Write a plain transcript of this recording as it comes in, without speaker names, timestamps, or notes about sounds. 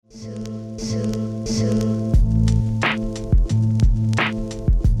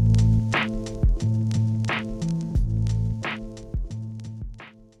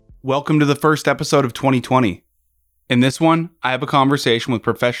Welcome to the first episode of 2020. In this one, I have a conversation with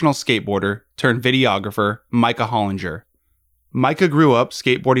professional skateboarder turned videographer Micah Hollinger. Micah grew up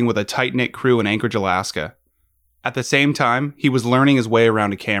skateboarding with a tight-knit crew in Anchorage, Alaska. At the same time, he was learning his way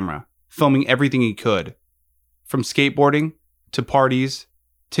around a camera, filming everything he could. From skateboarding, to parties,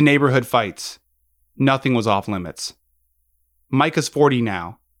 to neighborhood fights. Nothing was off limits. Micah's 40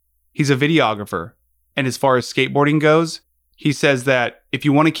 now. He's a videographer, and as far as skateboarding goes, he says that if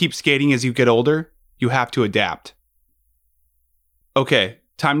you want to keep skating as you get older, you have to adapt. Okay,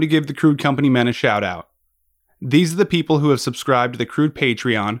 time to give the Crude Company men a shout out. These are the people who have subscribed to the Crude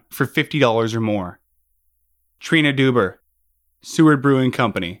Patreon for $50 or more. Trina Duber, Seward Brewing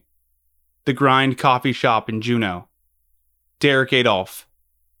Company, The Grind Coffee Shop in Juneau, Derek Adolph,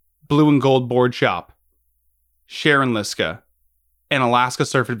 Blue and Gold Board Shop, Sharon Liska, and Alaska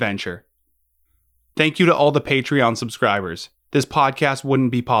Surf Adventure. Thank you to all the Patreon subscribers. This podcast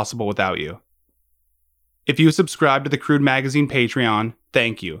wouldn't be possible without you. If you subscribe to the Crude Magazine Patreon,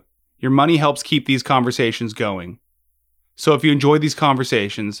 thank you. Your money helps keep these conversations going. So if you enjoy these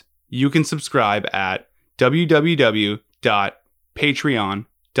conversations, you can subscribe at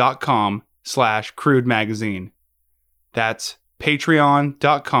www.patreon.com/Crude Magazine. That's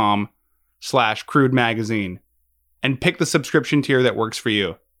patreon.com/Crude Magazine. And pick the subscription tier that works for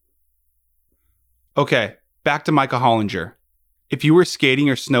you. Okay, back to Micah Hollinger. If you were skating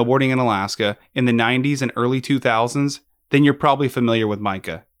or snowboarding in Alaska in the 90s and early 2000s, then you're probably familiar with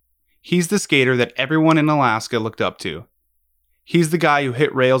Micah. He's the skater that everyone in Alaska looked up to. He's the guy who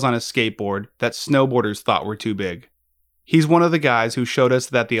hit rails on a skateboard that snowboarders thought were too big. He's one of the guys who showed us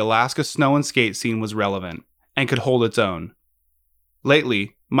that the Alaska snow and skate scene was relevant and could hold its own.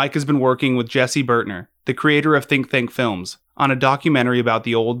 Lately, Mike has been working with Jesse Bertner, the creator of Think Tank Films, on a documentary about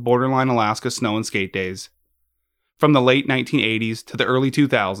the old borderline Alaska snow and skate days. From the late 1980s to the early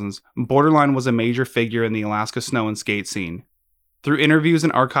 2000s, Borderline was a major figure in the Alaska snow and skate scene. Through interviews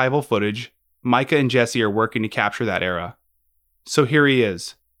and archival footage, Micah and Jesse are working to capture that era. So here he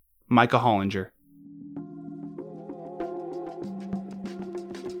is, Micah Hollinger.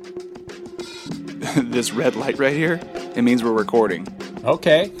 This red light right here, it means we're recording.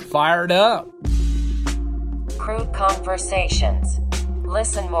 Okay, fired up. Crude Conversations.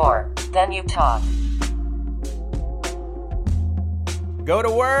 Listen more, then you talk. Go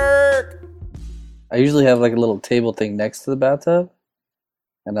to work! I usually have like a little table thing next to the bathtub,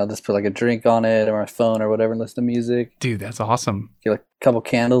 and I'll just put like a drink on it or my phone or whatever and listen to music. Dude, that's awesome. Get like a couple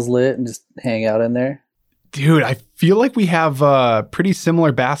candles lit and just hang out in there. Dude, I feel like we have pretty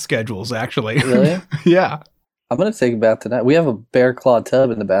similar bath schedules, actually. Really? Yeah. I'm going to take a bath tonight. We have a bear claw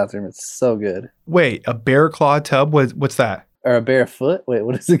tub in the bathroom. It's so good. Wait, a bear claw tub? What's that? Or a barefoot? Wait,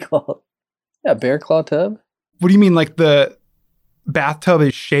 what is it called? Yeah, bear claw tub? What do you mean, like the bathtub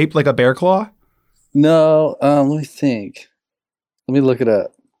is shaped like a bear claw? No, let me think. Let me look it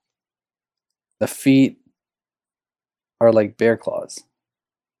up. The feet are like bear claws.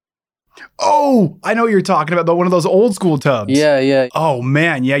 Oh, I know what you're talking about, one of those old school tubs. Yeah. Oh,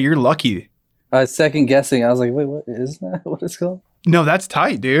 man, yeah, you're lucky. I was second guessing. I was like, wait, what is that? What it's called? No, that's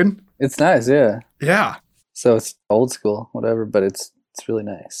tight, dude. It's nice, yeah. Yeah. So it's old school, whatever, but it's really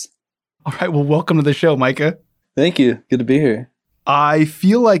nice. All right, well, welcome to the show, Micah. Thank you. Good to be here. I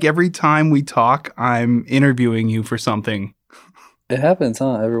feel like every time we talk, I'm interviewing you for something. It happens,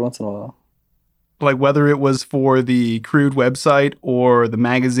 huh? Every once in a while. Like whether it was for the Crude website or the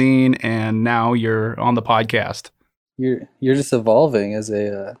magazine, and now you're on the podcast. You're just evolving as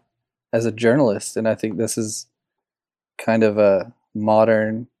a journalist, and I think this is kind of a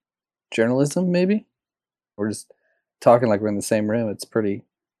modern journalism, maybe. We're just talking like we're in the same room. It's pretty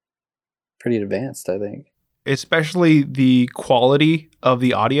advanced, I think. Especially the quality of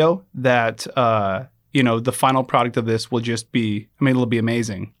the audio that, the final product of this will just be, it'll be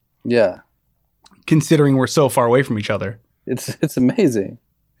amazing. Yeah. Considering we're so far away from each other. It's amazing.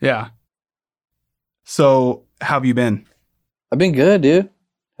 Yeah. So, how have you been? I've been good, dude.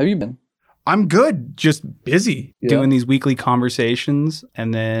 How have you been? I'm good. Just busy doing these weekly conversations.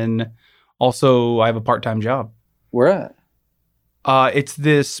 And then also I have a part-time job. Where at? It's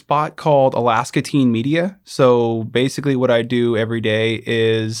this spot called Alaska Teen Media. So basically what I do every day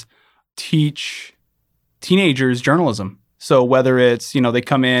is teach teenagers journalism. So whether it's, they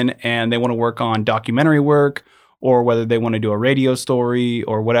come in and they want to work on documentary work, or whether they want to do a radio story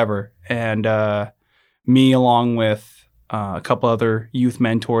or whatever. And me, along with a couple other youth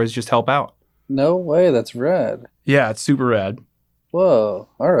mentors, just help out. No way. That's rad. Yeah, it's super rad. Whoa.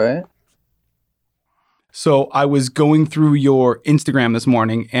 All right. So I was going through your Instagram this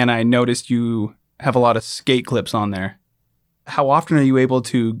morning and I noticed you have a lot of skate clips on there. How often are you able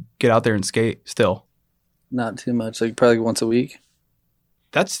to get out there and skate still? Not too much, like probably once a week.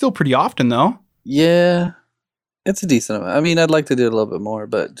 That's still pretty often though. Yeah, it's a decent amount. I mean, I'd like to do it a little bit more,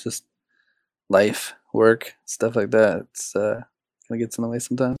 but just life, work, stuff like that. It's kind of gets in the way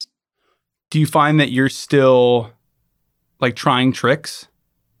sometimes. Do you find that you're still like trying tricks?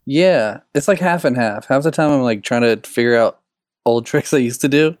 Yeah, it's like half and half. Half the time I'm like trying to figure out old tricks I used to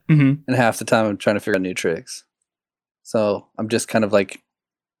do, Mm-hmm. and half the time I'm trying to figure out new tricks. So I'm just kind of like,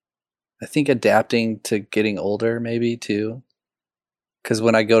 I think adapting to getting older maybe too. Because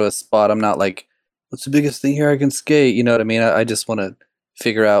when I go to a spot, I'm not like, what's the biggest thing here I can skate? You know what I mean? I just want to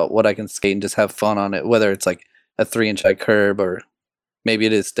figure out what I can skate and just have fun on it, whether it's like a 3-inch high curb or maybe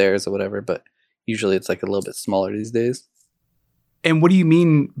it is stairs or whatever, but usually it's like a little bit smaller these days. And what do you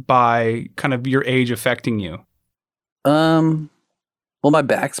mean by kind of your age affecting you? Well, my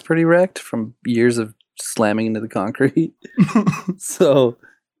back's pretty wrecked from years of slamming into the concrete. So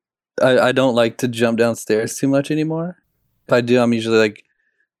I don't like to jump downstairs too much anymore. If I do, I'm usually like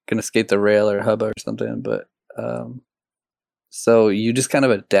gonna skate the rail or hubba or something. But so you just kind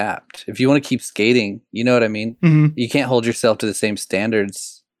of adapt. If you want to keep skating, you know what I mean? Mm-hmm. You can't hold yourself to the same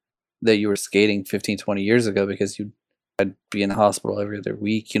standards that you were skating 15, 20 years ago because I'd be in the hospital every other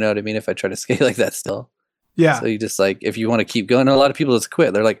week. You know what I mean? If I try to skate like that still. Yeah. So you just like, if you want to keep going, a lot of people just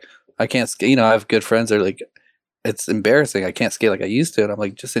quit. They're like, I can't skate. You know, I have good friends. They're like, it's embarrassing. I can't skate like I used to. And I'm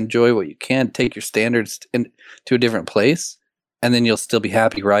like, just enjoy what you can. Take your standards to a different place. And then you'll still be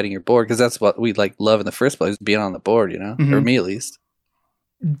happy riding your board. Because that's what we like love in the first place, being on the board, you know, Mhm. or me at least.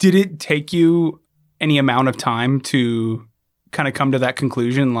 Did it take you any amount of time to kind of come to that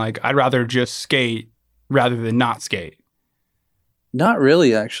conclusion? Like, I'd rather just skate rather than not skate. Not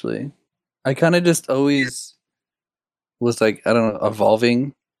really, actually. I kind of just always was like, I don't know,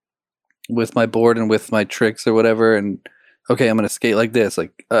 evolving with my board and with my tricks or whatever. And okay, I'm going to skate like this.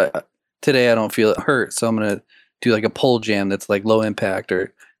 Like today I don't feel it hurt. So I'm going to do like a pole jam that's like low impact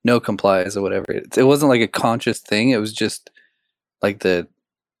or no complies or whatever. It wasn't like a conscious thing. It was just like the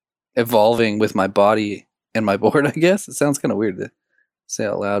evolving with my body and my board, I guess. It sounds kind of weird to say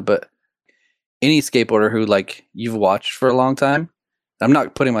out loud, but any skateboarder who like you've watched for a long time, I'm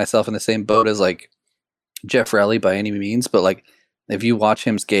not putting myself in the same boat as like Jeff Raleigh by any means, but like if you watch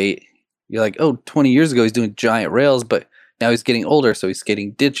him skate, you're like, oh, 20 years ago he's doing giant rails, but now he's getting older, so he's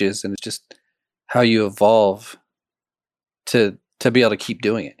skating ditches, and it's just how you evolve to be able to keep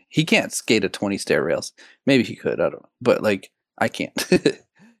doing it. He can't skate a 20 stair rails. Maybe he could, I don't know, but like I can't.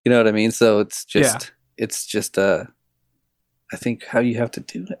 You know what I mean? So it's just I think how you have to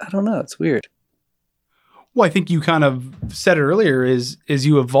do it. I don't know. It's weird. Well, I think you kind of said it earlier is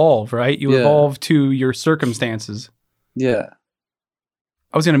you evolve, right? You Yeah. evolve to your circumstances. Yeah.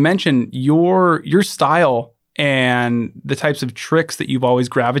 I was going to mention your style and the types of tricks that you've always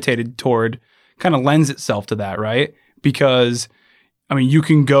gravitated toward kind of lends itself to that, right? Because, I mean, you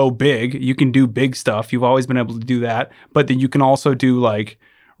can go big, you can do big stuff. You've always been able to do that. But then you can also do like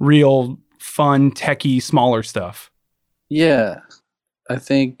real fun, techie, smaller stuff. Yeah. I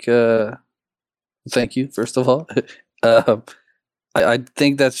think, thank you, first of all. I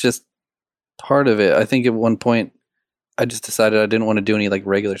think that's just part of it. I think at one point I just decided I didn't want to do any like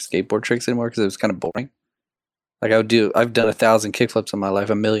regular skateboard tricks anymore because it was kind of boring. Like I've done 1,000 kickflips in my life,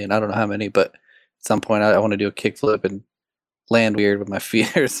 1,000,000, I don't know how many, but at some point I want to do a kickflip and land weird with my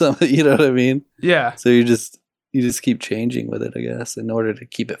feet or something, you know what I mean? Yeah. So you just keep changing with it, I guess, in order to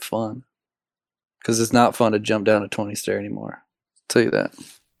keep it fun. Because it's not fun to jump down a 20 stair anymore. I'll tell you that.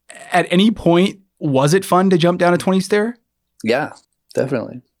 At any point, was it fun to jump down a 20 stair Yeah,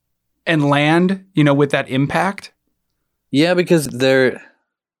 definitely. and land, with that impact? Yeah, because the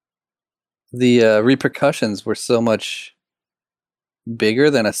repercussions were so much bigger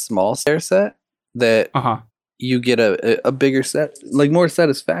than a small stair set that Uh-huh. you get a bigger set, like more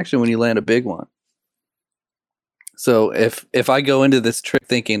satisfaction when you land a big one. So if I go into this trick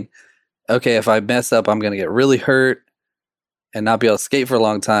thinking, okay, if I mess up, I'm going to get really hurt and not be able to skate for a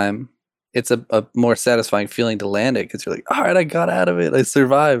long time, it's a more satisfying feeling to land it because you're like, all right, I got out of it. I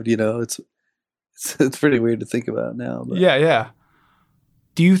survived, It's pretty weird to think about now. But. Yeah.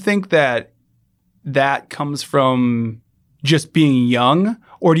 Do you think that comes from just being young,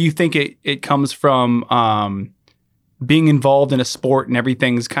 or do you think it comes from being involved in a sport and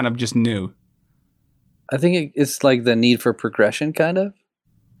everything's kind of just new? I think it's like the need for progression, kind of.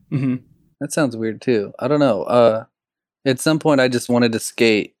 Mm-hmm. That sounds weird too. I don't know. At some point, I just wanted to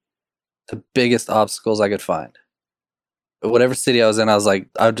skate the biggest obstacles I could find. Whatever city I was in, I was like,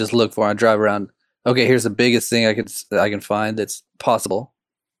 I would just look for. I'd drive around okay, here's the biggest thing I can find that's possible,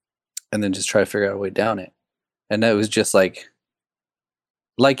 and then just try to figure out a way down it. And that was just like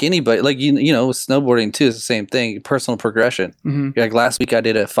anybody, like you know, with snowboarding too, it's the same thing. Personal progression. Mm-hmm. Like last week, I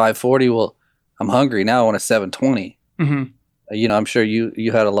did a 540. Well, I'm hungry now. I want a 720. Mm-hmm. You know, I'm sure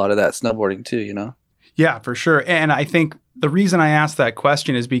you had a lot of that snowboarding too. You know. Yeah, for sure. And I think the reason I asked that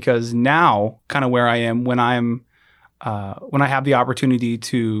question is because now, kind of where I am when when I have the opportunity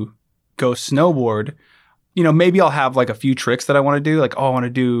to go snowboard, you know, maybe I'll have like a few tricks that I want to do. Like, oh, I want to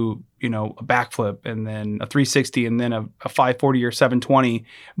do, you know, a backflip and then a 360 and then a 540 or 720.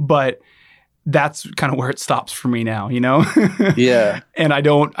 But that's kind of where it stops for me now, you know? Yeah. And I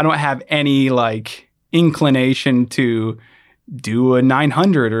don't have any like inclination to do a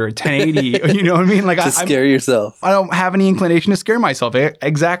 900 or a 1080. You know what I mean? Like to scare yourself. I don't have any inclination to scare myself.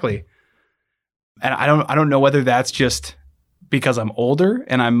 Exactly. And I don't know whether that's just because I'm older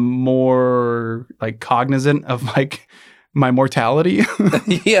and I'm more like cognizant of like my mortality.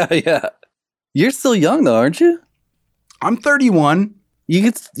 Yeah. You're still young though, aren't you? I'm 31. You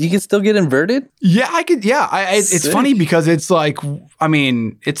can still get inverted? Yeah, I could. Yeah, it's Sick. funny because it's like, I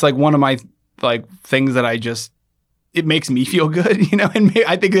mean, it's like one of my like things that it makes me feel good, you know. And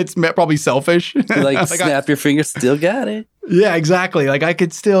I think it's probably selfish. Like snap your fingers, still got it. Yeah, exactly. Like I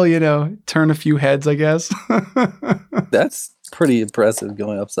could still, you know, turn a few heads, I guess. That's pretty impressive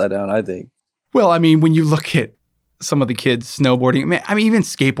going upside down, I think. Well, I mean, when you look at some of the kids snowboarding, I mean, even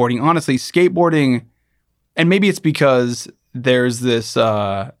skateboarding, honestly, skateboarding, and maybe it's because there's this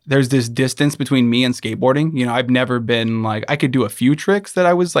distance between me and skateboarding. You know, I've never been like, I could do a few tricks that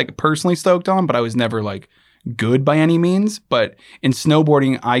I was like personally stoked on, but I was never like good by any means. But in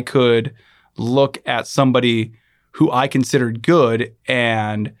snowboarding, I could look at somebody who I considered good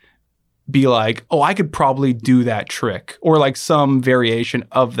and be like, oh, I could probably do that trick or like some variation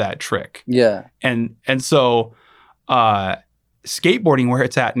of that trick. Yeah. And so skateboarding where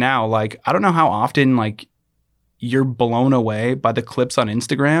it's at now, like, I don't know how often like you're blown away by the clips on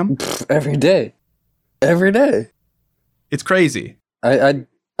Instagram. Every day. It's crazy. I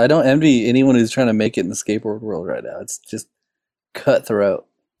don't envy anyone who's trying to make it in the skateboard world right now. It's just cutthroat.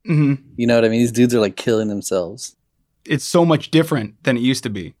 Mm-hmm. You know what I mean? These dudes are like killing themselves. It's so much different than it used to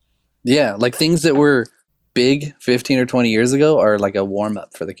be. Yeah, like things that were big 15 or 20 years ago are like a warm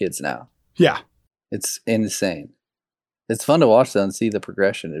up for the kids now. Yeah. It's insane. It's fun to watch though and see the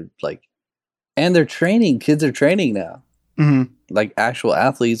progression. Like, and they're training. Kids are training now, like actual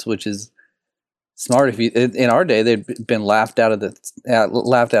athletes, which is smart. If you in our day, they'd been laughed out of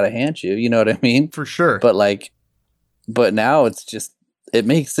hand shoe. You know what I mean? For sure. But now it's just it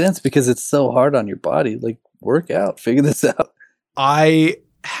makes sense because it's so hard on your body. Like, work out, figure this out. I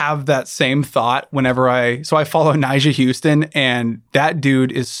have that same thought whenever I follow Nyjah Houston, and that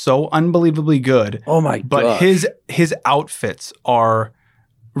dude is so unbelievably good. Oh my god! But his outfits are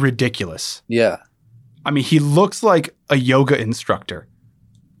ridiculous. Yeah. I mean, he looks like a yoga instructor.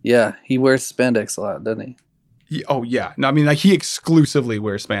 Yeah, he wears spandex a lot, doesn't he? Oh yeah. No, I mean, like he exclusively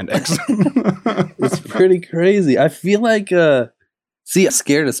wears spandex. It's pretty crazy. I feel like I'm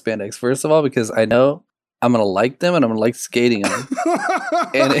scared of spandex, first of all, because I know I'm going to like them and I'm going to like skating on them.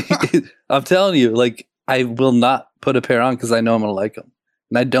 And I'm telling you, like, I will not put a pair on because I know I'm going to like them.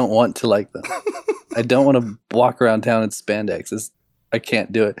 And I don't want to like them. I don't want to walk around town in spandex. I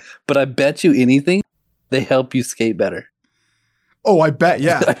can't do it. But I bet you anything, they help you skate better. Oh, I bet,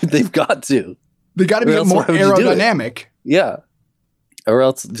 yeah. They've got to. They got to be more aerodynamic. Yeah. Or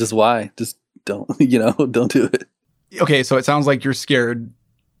else, just why? Just don't, don't do it. Okay, so it sounds like you're scared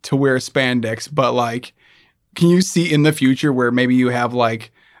to wear spandex, but like, can you see in the future where maybe you have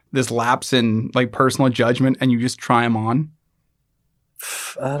like this lapse in like personal judgment and you just try them on?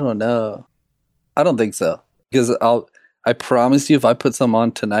 I don't know. I don't think so. Because I promise you, if I put some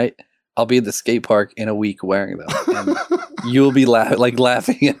on tonight, I'll be at the skate park in a week wearing them. And you'll be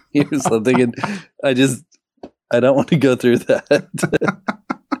laughing at me or something. And I don't want to go through that.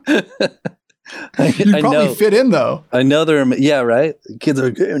 You'd probably fit in though. I know they're, yeah, right? Kids are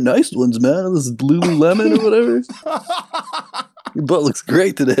like, hey, nice ones, man. This is Lululemon or whatever. Your butt looks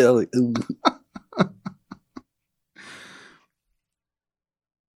great today. I'm like, ooh.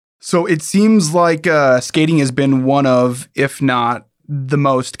 So it seems like skating has been one of, if not the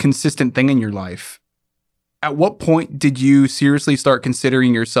most consistent thing in your life. At what point did you seriously start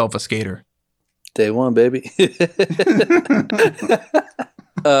considering yourself a skater? Day one, baby.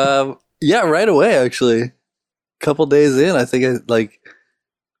 Yeah, right away, actually. A couple days in, I think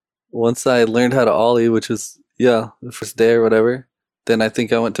once I learned how to ollie, which was, the first day or whatever, then I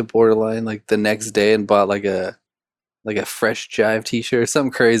think I went to Borderline like the next day and bought like a Fresh Jive t-shirt,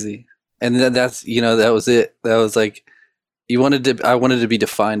 something crazy. And then that's, that was it. That was like, I wanted to be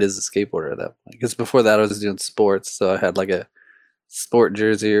defined as a skateboarder at that point. Because before that, I was doing sports. So I had like a sport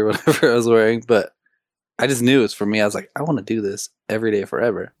jersey or whatever I was wearing. But I just knew it was for me. I was like, I want to do this every day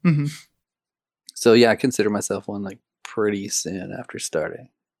forever. Mm-hmm. So yeah, I consider myself one like pretty soon after starting.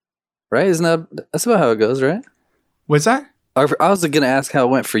 Right? That's about how it goes, right? What's that? I was going to ask how it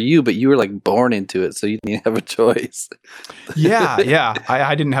went for you, but you were like born into it, so you didn't have a choice. Yeah.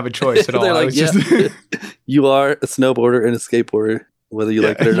 I didn't have a choice at all. They're I like, was just you are a snowboarder and a skateboarder, whether you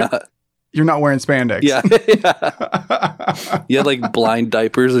like it or not. You're not wearing spandex. Yeah. You had like blind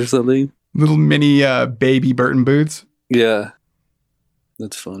diapers or something. Little mini baby Burton boots. Yeah.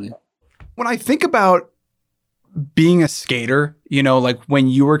 That's funny. When I think about being a skater, like when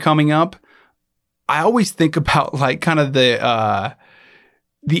you were coming up, I always think about like kind of the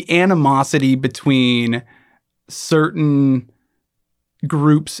animosity between certain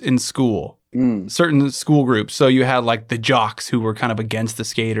groups in school, certain school groups. So you had like the jocks who were kind of against the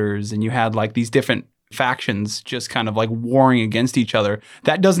skaters, and you had like these different factions just kind of like warring against each other.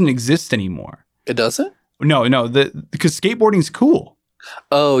 That doesn't exist anymore. It doesn't? No, because skateboarding's cool.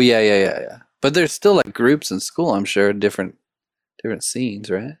 Oh, yeah. But there's still like groups in school, I'm sure, different scenes,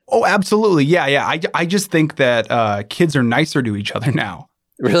 right? Oh, absolutely. Yeah. I just think that kids are nicer to each other now.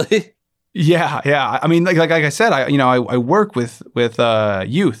 Really? Yeah. I mean, like I said, I work with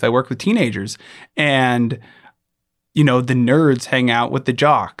youth. I work with teenagers, and the nerds hang out with the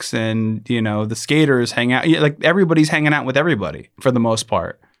jocks, and the skaters hang out. Like everybody's hanging out with everybody for the most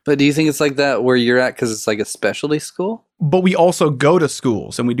part. But do you think it's like that where you're at because it's like a specialty school? But we also go to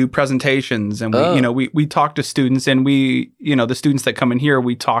schools and we do presentations, and we talk to students, and we, the students that come in here,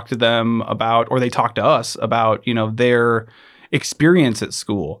 we talk to them about, or they talk to us about, their experience at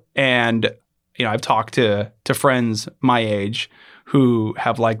school. And, I've talked to friends my age who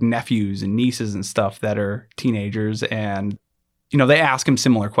have like nephews and nieces and stuff that are teenagers, and they ask him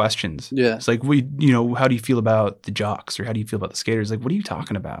similar questions. Yeah. It's like, how do you feel about the jocks, or how do you feel about the skaters? Like, what are you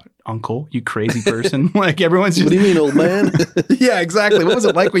talking about, uncle? You crazy person. Like everyone's just, what do you mean, old man? Yeah, exactly. What was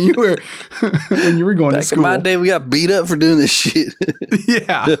it like when you were going to school? Back in my day, we got beat up for doing this shit.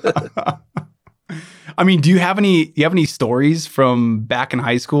 Yeah. I mean, do you have any stories from back in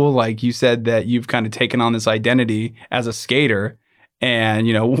high school? Like you said that you've kind of taken on this identity as a skater, and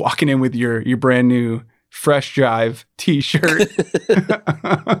walking in with your brand new Fresh Drive t-shirt.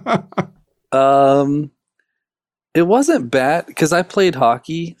 It wasn't bad because I played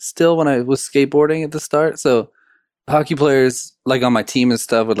hockey still when I was skateboarding at the start. So hockey players like on my team and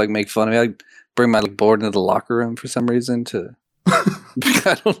stuff would like make fun of me. I'd bring my like board into the locker room for some reason to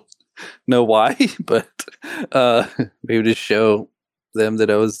I don't know why, but maybe to show them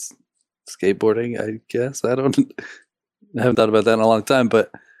that I was skateboarding, I guess. I haven't thought about that in a long time,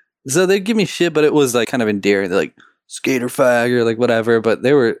 but so they'd give me shit, but it was like kind of endearing. They're like skater fag or like whatever, but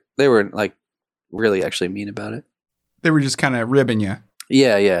they were like really actually mean about it. They were just kind of ribbing you.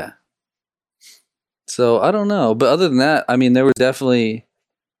 Yeah. So I don't know, but other than that, I mean, there was definitely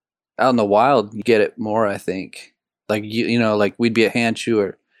out in the wild. You get it more, I think. Like like we'd be at Handshoe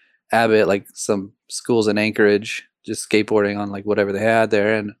or Abbott, like some schools in Anchorage, just skateboarding on like whatever they had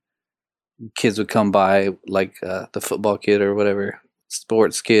there, and kids would come by, like the football kid or whatever.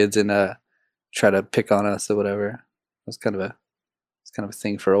 Sports kids, and try to pick on us or whatever. It was kind of a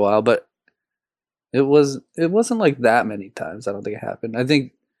thing for a while, but it wasn't like that many times. I don't think it happened. I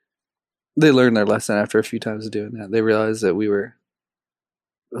think they learned their lesson after a few times of doing that. They realized that we were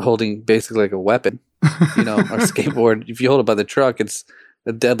holding basically like a weapon, our skateboard. If you hold it by the truck, it's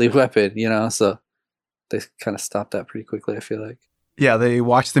a deadly weapon, so they kind of stopped that pretty quickly, I feel like. Yeah, they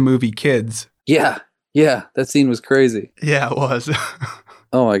watched the movie Kids. Yeah, that scene was crazy. Yeah, it was.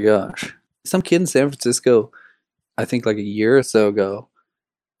 Oh my gosh. Some kid in San Francisco, I think like a year or so ago,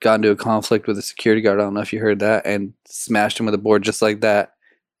 got into a conflict with a security guard. I don't know if you heard that, and smashed him with a board just like that.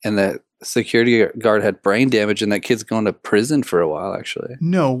 And that security guard had brain damage, and that kid's going to prison for a while, actually.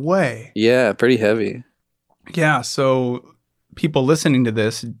 No way. Yeah, pretty heavy. Yeah, so people listening to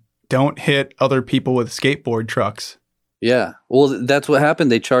this, don't hit other people with skateboard trucks. Yeah. Well, that's what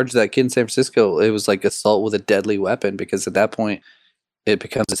happened. They charged that kid in San Francisco. It was like assault with a deadly weapon, because at that point it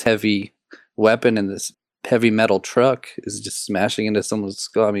becomes this heavy weapon, and this heavy metal truck is just smashing into someone's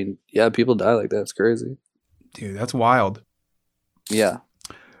skull. I mean, yeah, people die like that. It's crazy. Dude, that's wild. Yeah.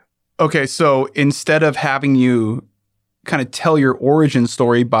 Okay, so instead of having you kind of tell your origin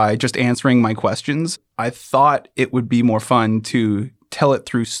story by just answering my questions, I thought it would be more fun to tell it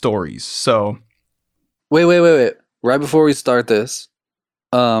through stories. So Wait. Right before we start this,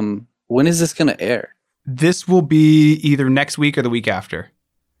 when is this going to air? This will be either next week or the week after.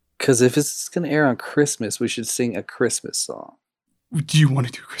 Because if it's going to air on Christmas, we should sing a Christmas song. Do you want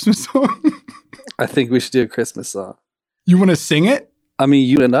to do a Christmas song? I think we should do a Christmas song. You want to sing it? I mean,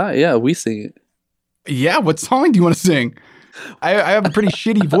 you and I, yeah, we sing it. Yeah, what song do you want to sing? I have a pretty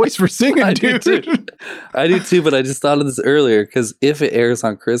shitty voice for singing, I do dude. too. I do too, but I just thought of this earlier because if it airs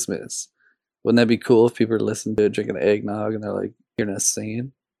on Christmas, wouldn't that be cool if people listen to it drinking eggnog and they're like hearing us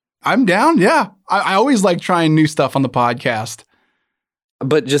singing? I'm down, yeah. I always like trying new stuff on the podcast.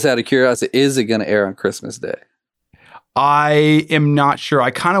 But just out of curiosity, is it going to air on Christmas Day? I am not sure.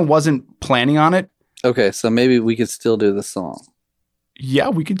 I kind of wasn't planning on it. Okay, so maybe we could still do the song. Yeah,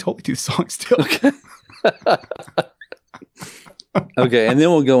 we can totally do the song still. Okay. Okay, and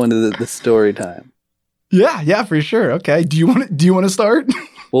then we'll go into the story time. Yeah, for sure. Okay. Do you want to start?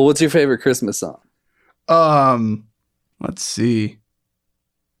 Well, what's your favorite Christmas song? Let's see.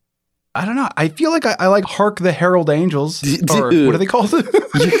 I don't know. I feel like I like Hark the Herald Angels. Or Dude. what are they called?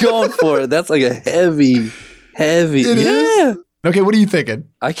 You're going for it. That's like a heavy. It is? Okay, what are you thinking?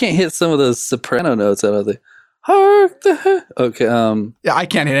 I can't hit some of those soprano notes out of the hark the. Okay, Yeah, I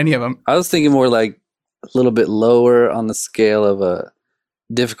can't hit any of them. I was thinking more like a little bit lower on the scale of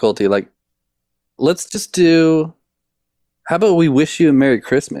difficulty. Like, let's just do. How about we wish you a Merry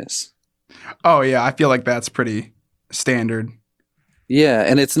Christmas? Oh yeah, I feel like that's pretty standard. Yeah,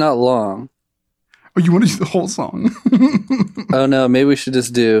 and it's not long. Oh, you want to do the whole song? Oh no, maybe we should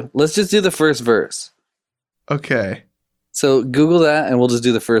let's just do the first verse. Okay. So Google that and we'll just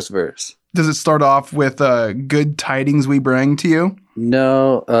do the first verse. Does it start off with good tidings we bring to you?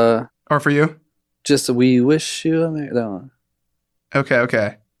 No, Or for you? just we wish you a Merry, that one.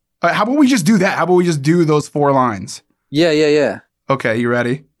 Okay. How about we just do that? How about we just do those 4 lines? Yeah. Okay, you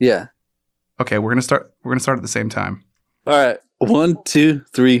ready? Yeah. Okay, we're gonna start at the same time. All right. 1, 2,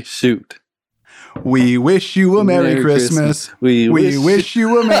 3, shoot. We wish you a Merry Christmas. We wish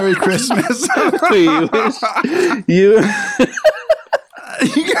you a Merry Christmas. we wish you.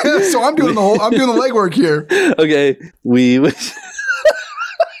 So I'm doing the legwork here. Okay. We wish.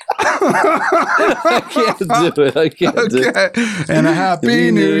 I can't do it. Okay. And a happy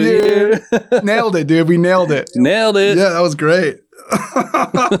new year. Nailed it, dude. We nailed it. Nailed it. Yeah, that was great.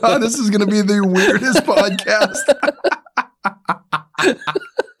 This is going to be the weirdest podcast.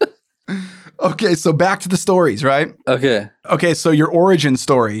 Okay, so back to the stories, right? Okay, so your origin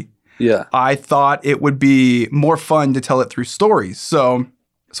story. Yeah. I thought it would be more fun to tell it through stories. So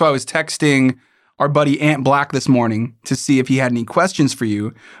I was texting our buddy Ant Black this morning to see if he had any questions for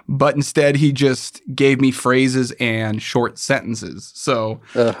you, but instead he just gave me phrases and short sentences. So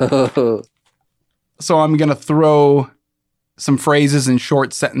I'm going to throw some phrases and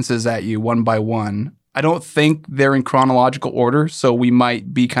short sentences at you one by one. I don't think they're in chronological order, so we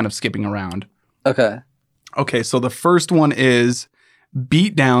might be kind of skipping around. Okay, so the first one is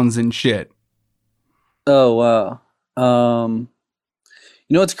beatdowns and shit. Oh, wow. You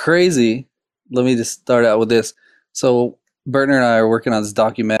know what's crazy? Let me just start out with this. So Bertner and I are working on this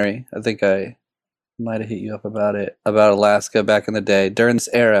documentary. I think I might have hit you up about it, about Alaska back in the day. During this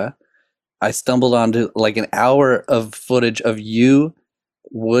era, I stumbled onto like an hour of footage of you,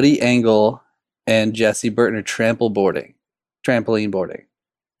 Woody Engel, and Jesse Bertner trampoline boarding.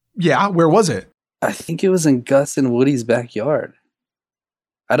 Yeah, where was it? I think it was in Gus and Woody's backyard.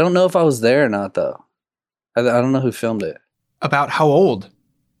 I don't know if I was there or not, though. I don't know who filmed it. About how old?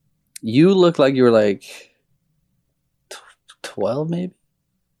 You look like you were like 12, maybe?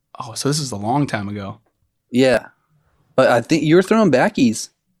 Oh, so this is a long time ago. Yeah. But I think you were throwing backies.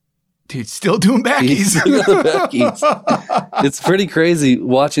 Dude, still doing backies. Still doing backies. It's pretty crazy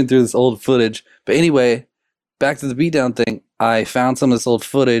watching through this old footage. But anyway, back to the beatdown thing. I found some of this old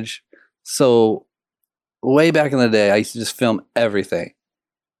footage. So way back in the day, I used to just film everything.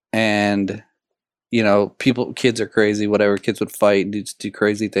 And, you know, kids are crazy, whatever. Kids would fight and just do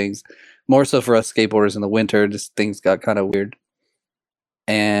crazy things. More so for us skateboarders in the winter, just things got kind of weird.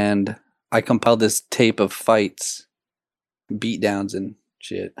 And I compiled this tape of fights, beatdowns and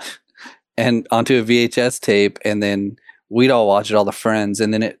shit, and onto a VHS tape. And then we'd all watch it, all the friends.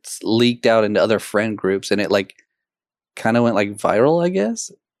 And then it's leaked out into other friend groups. And it like kind of went like viral, I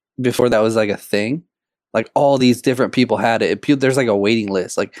guess. Before that was like a thing. Like all these different people had it. There's like a waiting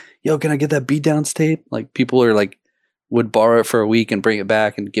list. Like, yo, can I get that beatdowns tape? Like people are like, would borrow it for a week and bring it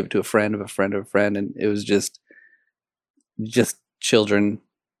back and give it to a friend of a friend of a friend. And it was just children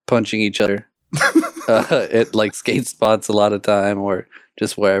punching each other at like skate spots a lot of time or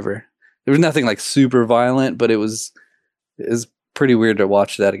just wherever. There was nothing like super violent, but it was pretty weird to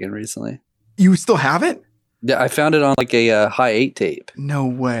watch that again recently. You still have it? Yeah, I found it on like a high 8 tape. No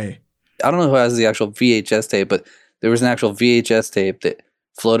way. I don't know who has the actual VHS tape, but there was an actual VHS tape that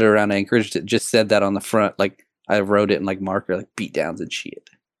floated around Anchorage that just said that on the front. Like I wrote it in like marker, like beatdowns and shit.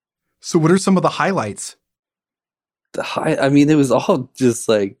 So what are some of the highlights? I mean, it was all just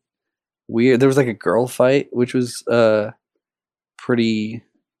like weird. There was like a girl fight, which was pretty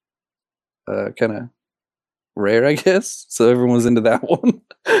kind of rare, I guess. So everyone was into that one.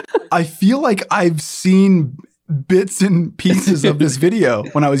 I feel like I've seen bits and pieces of this video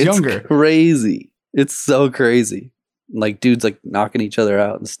when I was younger. Crazy. It's so crazy. Like dudes like knocking each other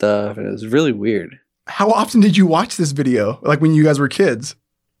out and stuff, and it was really weird. How often did you watch this video? Like when you guys were kids?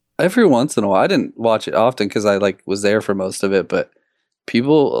 Every once in a while. I didn't watch it often because I like was there for most of it, but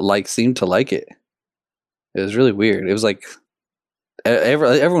people like seemed to like it. It was really weird. It was like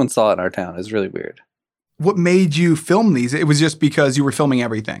everyone saw it in our town. It was really weird. What made you film these? It was just because you were filming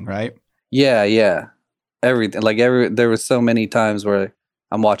everything, right? Yeah. Everything. Like there was so many times where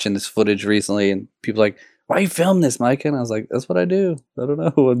I'm watching this footage recently and people are like, why you film this, Micah? And I was like, that's what I do. I don't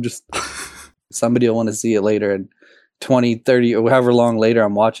know. I'm just somebody will want to see it later. And 20, 30, or however long later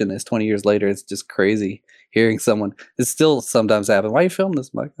I'm watching this, 20 years later, it's just crazy hearing someone. It still sometimes happens. Why you film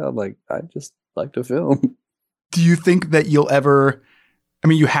this, Micah? I'm like, I just like to film. Do you think that you'll ever, I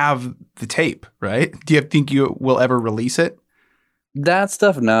mean, you have the tape, right? Do you think you will ever release it? That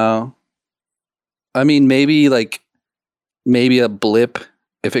stuff, no. I mean, maybe a blip.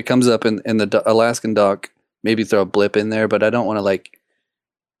 If it comes up in the Alaskan doc, maybe throw a blip in there, but I don't want to like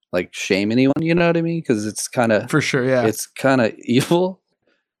shame anyone, you know what I mean? Because it's kind of, for sure, yeah. It's kind of evil.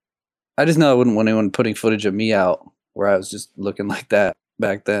 I just know I wouldn't want anyone putting footage of me out where I was just looking like that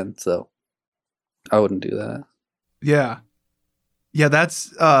back then, so I wouldn't do that. Yeah,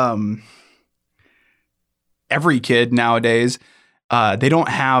 that's every kid nowadays. They don't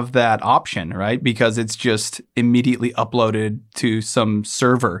have that option, right? Because it's just immediately uploaded to some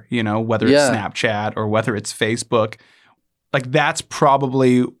server, you know, whether it's Snapchat or whether it's Facebook. Like that's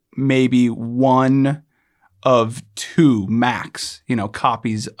probably maybe one of two max, you know,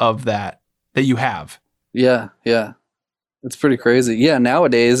 copies of that you have. Yeah. It's pretty crazy. Yeah,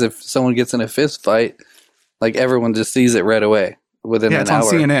 nowadays if someone gets in a fist fight, like everyone just sees it right away within an hour. It's on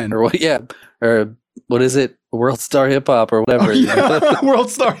CNN. Or what? Yeah, or what is it? World Star Hip Hop or whatever. Oh, yeah. World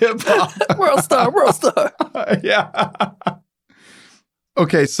Star Hip Hop. World Star. Yeah.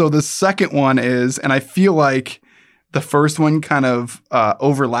 Okay, so the second one is, and I feel like the first one kind of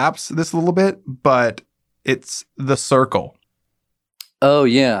overlaps this a little bit, but it's The Circle. Oh,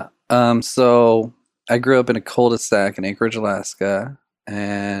 yeah. So I grew up in a cul-de-sac in Anchorage, Alaska,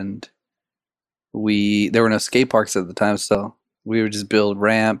 and there were no skate parks at the time, so we would just build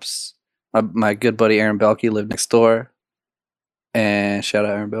ramps. My good buddy Aaron Belkey lived next door, and shout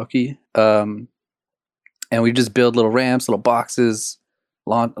out Aaron Belkey. And we just build little ramps, little boxes,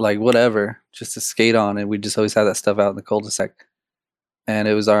 lawn, like whatever, just to skate on. And we just always had that stuff out in the cul-de-sac. And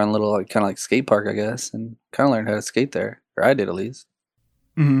it was our own little kind of like skate park, I guess, and kind of learned how to skate there, or I did at least.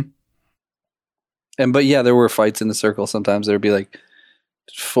 Mm-hmm. But yeah, there were fights in the circle. Sometimes there'd be like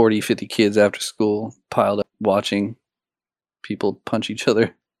 40, 50 kids after school piled up watching people punch each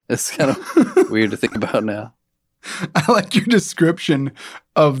other. It's kind of weird to think about now. I like your description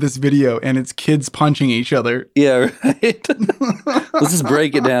of this video, and it's kids punching each other. Yeah, right. Let's just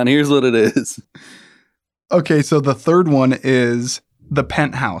break it down. Here's what it is. Okay, so the third one is The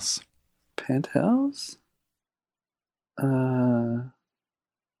Penthouse. Penthouse?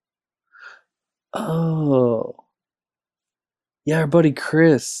 Oh. Yeah, our buddy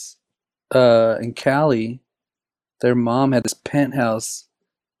Chris and Callie, their mom had this penthouse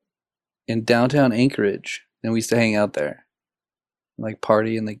in downtown Anchorage, and we used to hang out there, and, like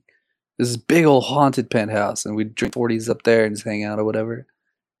party, and like this big old haunted penthouse, and we'd drink 40s up there and just hang out or whatever.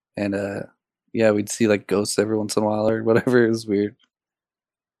 And yeah, we'd see like ghosts every once in a while or whatever. It was weird.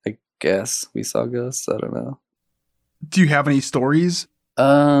 I guess we saw ghosts. I don't know. Do you have any stories?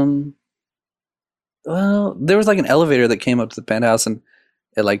 Well, there was like an elevator that came up to the penthouse, and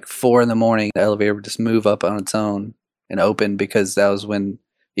at like 4 a.m, the elevator would just move up on its own and open, because that was when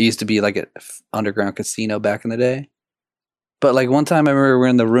it used to be like an underground casino back in the day. But like one time I remember we were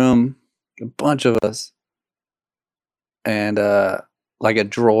in the room, a bunch of us, and like a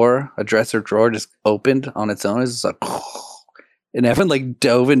dresser drawer just opened on its own. It was just like, and everyone like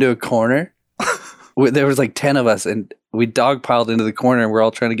dove into a corner. There was like 10 of us, and we dogpiled into the corner, and we're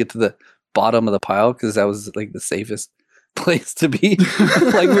all trying to get to the bottom of the pile because that was like the safest place to be.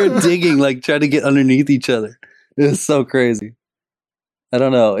 Like we were digging, like trying to get underneath each other. It was so crazy. I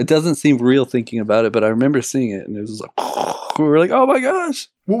don't know. It doesn't seem real thinking about it, but I remember seeing it, and it was like, we were like, oh my gosh.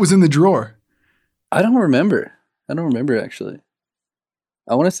 What was in the drawer? I don't remember actually.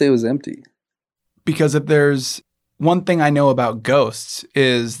 I want to say it was empty. Because if there's one thing I know about ghosts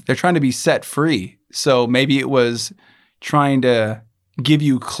is they're trying to be set free. So maybe it was trying to give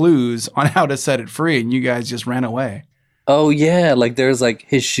you clues on how to set it free, and you guys just ran away. Oh yeah, like there's like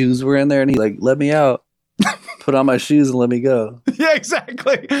his shoes were in there, and he like let me out, put on my shoes and let me go. Yeah,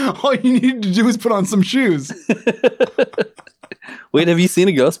 exactly. All you needed to do was put on some shoes. Wait, have you seen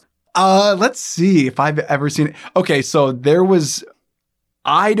a ghost? Let's see if I've ever seen it. Okay, so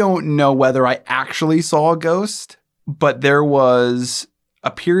I don't know whether I actually saw a ghost, but there was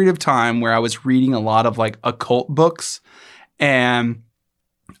a period of time where I was reading a lot of like occult books, and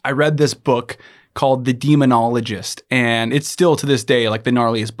I read this book called The Demonologist, and it's still to this day like the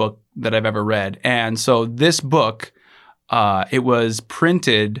gnarliest book that I've ever read. And so this book, it was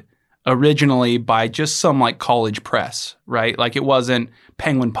printed originally by just some like college press, right? Like it wasn't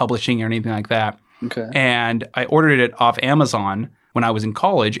Penguin Publishing or anything like that. Okay. And I ordered it off Amazon when I was in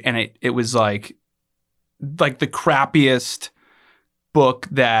college, and it was like the crappiest book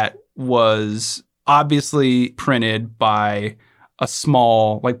that was obviously printed by a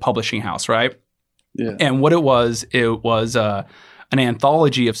small like publishing house, right? Yeah. And what it was an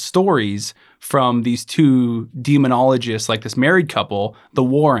anthology of stories from these two demonologists, like this married couple, the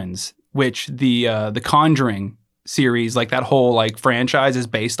Warrens, which the Conjuring series, like that whole like franchise is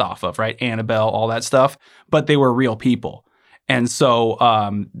based off of, right? Annabelle, all that stuff, but they were real people. And so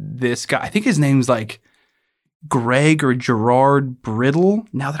this guy, I think his name's like Greg or Gerard Brittle.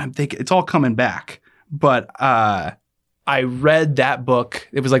 Now that I'm thinking, it's all coming back. But I read that book.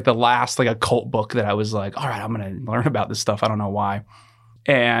 It was like the last like occult book that I was like, all right, I'm going to learn about this stuff. I don't know why.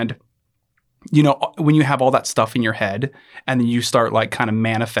 And, you know, when you have all that stuff in your head and then you start like kind of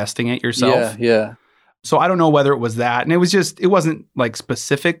manifesting it yourself. Yeah. So I don't know whether it was that. And it wasn't like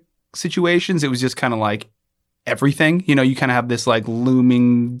specific situations. It was just kind of like everything. You know, you kind of have this like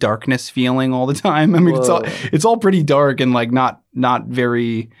looming darkness feeling all the time. I mean, it's all pretty dark and like not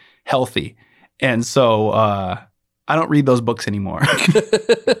very healthy. And so I don't read those books anymore.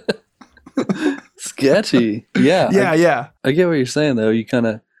 Sketchy. Yeah. Yeah. I get what you're saying though. You kind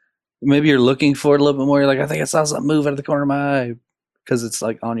of, maybe you're looking for it a little bit more. You're like, I think I saw something move out of the corner of my eye because it's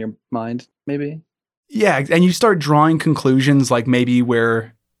like on your mind, maybe. Yeah. And you start drawing conclusions like maybe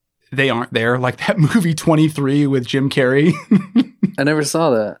where they aren't there, like that movie 23 with Jim Carrey. I never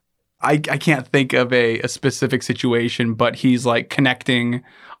saw that. I can't think of a specific situation, but he's like connecting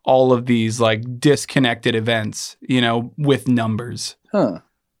all of these like disconnected events, you know, with numbers. Huh.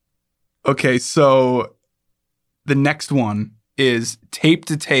 Okay, so the next one is tape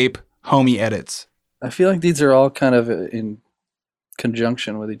to tape homie edits. I feel like these are all kind of in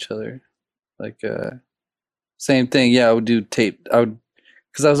conjunction with each other. Like, same thing. Yeah, I would do tape.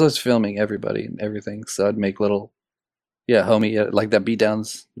 Because I was always filming everybody and everything. So I'd make little, homie edit. Like that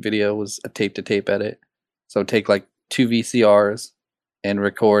Beatdowns video was a tape to tape edit. So I'd take like 2 VCRs and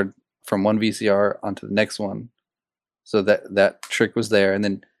record from one VCR onto the next one. So that trick was there. And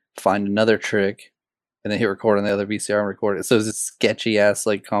then find another trick and then hit record on the other VCR and record it. So it was a sketchy ass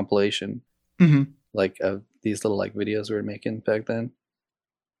like compilation, like of these little like videos we were making back then.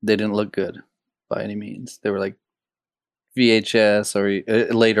 They didn't look good by any means. They were like VHS,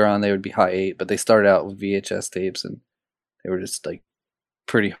 or later on they would be high 8, but they started out with VHS tapes and they were just like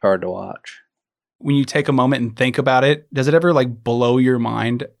pretty hard to watch. When you take a moment and think about it, does it ever like blow your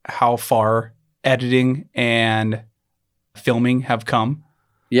mind how far editing and filming have come?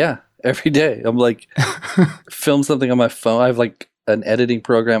 Yeah, every day. I'm like, film something on my phone. I have like an editing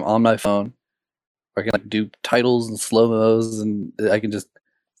program on my phone where I can like do titles and slow-mos, and I can just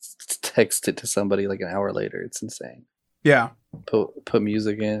text it to somebody like an hour later. It's insane. Yeah. Put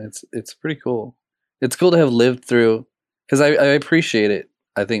music in. It's pretty cool. It's cool to have lived through, because I appreciate it,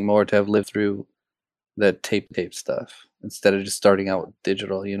 I think, more to have lived through the tape stuff instead of just starting out with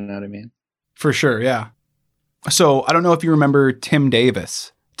digital, you know what I mean? For sure, yeah. So I don't know if you remember Tim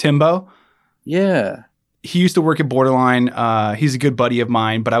Davis. Timbo? Yeah. He used to work at Borderline. He's a good buddy of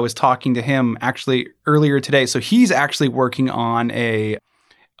mine, but I was talking to him actually earlier today. So he's actually working on a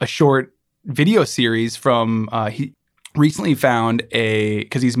short video series from, he recently found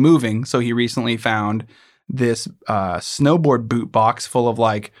because he's moving, so he recently found this snowboard boot box full of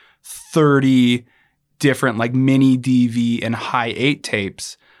like 30 different like mini DV and high 8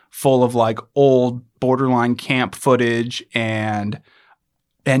 tapes full of like old Borderline camp footage and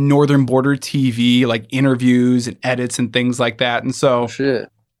Northern Border TV, like interviews and edits and things like that. And so,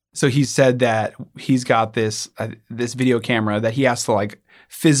 so he said that he's got this video camera that he has to like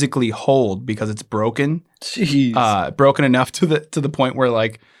physically hold because it's broken. Jeez. Broken enough to the point where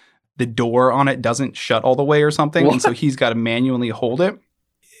like the door on it doesn't shut all the way or something. What? And so he's got to manually hold it.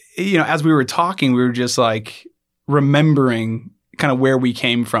 You know, as we were talking, we were just like remembering kind of where we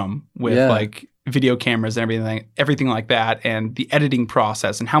came from with Yeah. like video cameras and everything like that, and the editing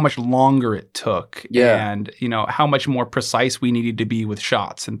process and how much longer it took, Yeah. and you know how much more precise we needed to be with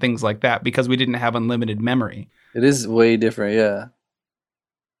shots and things like that because we didn't have unlimited memory. It is way different, yeah.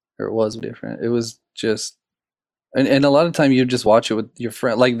 Or it was different. It was just, and a lot of time you just watch it with your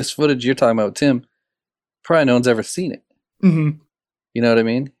friend. Like this footage you're talking about, Tim, probably no one's ever seen it. Mm-hmm. You know what I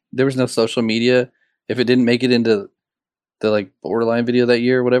mean? There was no social media. If it didn't make it into the like Borderline video that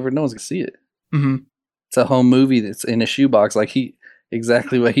year or whatever, no one's gonna see it. Mm-hmm. It's a home movie that's in a shoebox, like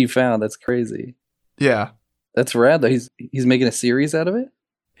exactly what he found. That's crazy. Yeah. That's rad though. He's making a series out of it.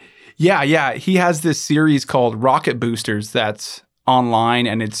 Yeah. He has this series called Rocket Boosters that's online,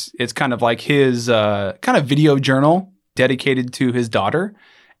 and it's kind of like his kind of video journal dedicated to his daughter.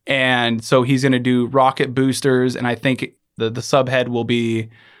 And so he's going to do Rocket Boosters, and I think the subhead will be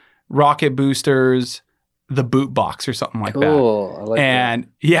Rocket Boosters, the boot box or something like that. Cool. I like And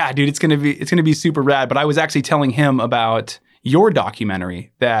yeah, dude, it's gonna be super rad. But I was actually telling him about your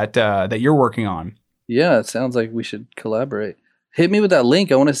documentary that you're working on. Yeah, it sounds like we should collaborate. Hit me with that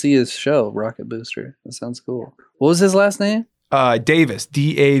link. I want to see his show, Rocket Booster. That sounds cool. What was his last name? Davis,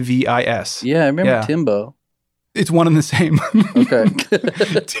 Davis. Yeah, I remember Yeah. Timbo. It's one and the same. Okay.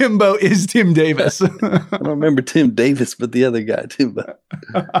 Timbo is Tim Davis. I don't remember Tim Davis, but the other guy, Timbo.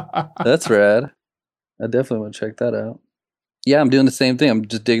 That's rad. I definitely want to check that out. Yeah, I'm doing the same thing. I'm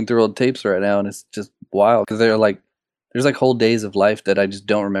just digging through old tapes right now, and it's just wild because there's like whole days of life that I just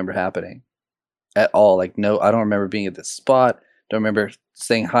don't remember happening at all. Like, no, I don't remember being at this spot. Don't remember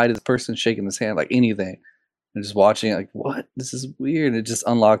saying hi to the person, shaking his hand, like anything. And just watching it, like, what? This is weird. It just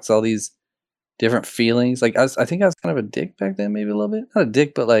unlocks all these different feelings. Like, I think I was kind of a dick back then, maybe a little bit. Not a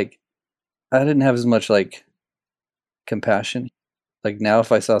dick, but like, I didn't have as much like compassion. Like now,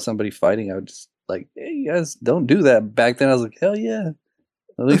 if I saw somebody fighting, I would just like, hey, you guys, don't do that. Back then, I was like, hell yeah,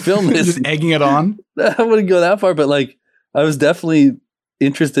 let me film this. Just egging it on. I wouldn't go that far, but like, I was definitely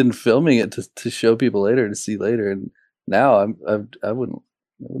interested in filming it to show people later, to see later. And now I wouldn't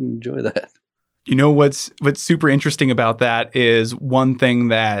enjoy that. You know what's super interesting about that is one thing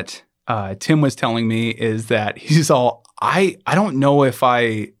that Tim was telling me is that he's all, I don't know if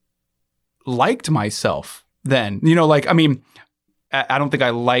I liked myself then. You know, like, I mean, I don't think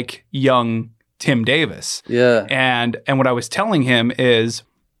I like young Tim Davis. Yeah. And what I was telling him is,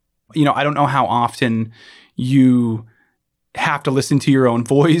 you know, I don't know how often you have to listen to your own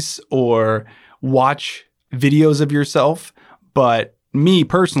voice or watch videos of yourself, but me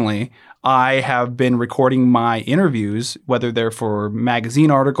personally, I have been recording my interviews, whether they're for magazine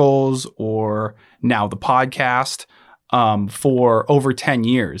articles or now the podcast, for over 10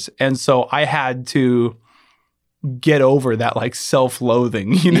 years. And so I had to get over that like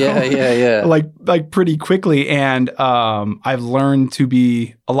self-loathing, you know, Yeah. like pretty quickly. And I've learned to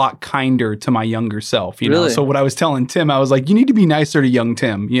be a lot kinder to my younger self, you know? Really? So what I was telling Tim, I was like, you need to be nicer to young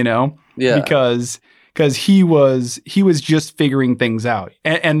Tim, you know? Yeah. Because he was just figuring things out.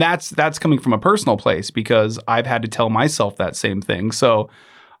 And that's coming from a personal place because I've had to tell myself that same thing. So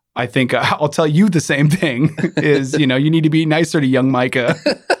I think I'll tell you the same thing is, you know, you need to be nicer to young Micah.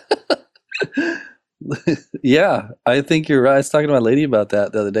 Yeah, I think you're right. I was talking to my lady about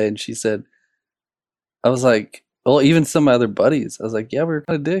that the other day, and she said, I was like, well, even some of my other buddies, I was like, yeah, we were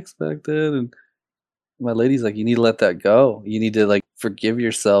kind of dicks back then. And my lady's like, you need to let that go. You need to like forgive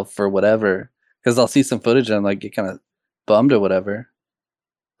yourself for whatever. Because I'll see some footage and I'm like, get kind of bummed or whatever.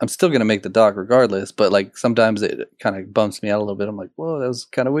 I'm still going to make the doc regardless, but like sometimes it kind of bumps me out a little bit. I'm like, whoa, that was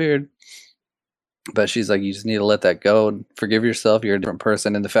kind of weird. But she's like, you just need to let that go and forgive yourself. You're a different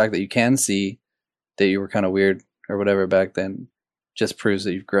person. And the fact that you can see that you were kind of weird or whatever back then just proves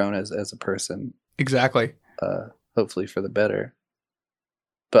that you've grown as a person. Exactly. Hopefully for the better.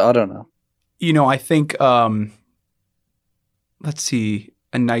 But I don't know. You know, I think, let's see,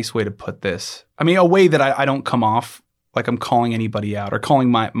 a nice way to put this. I mean, a way that I don't come off like I'm calling anybody out or calling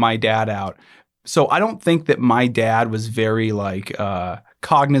my dad out. So I don't think that my dad was very like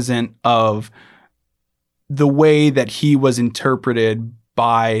cognizant of the way that he was interpreted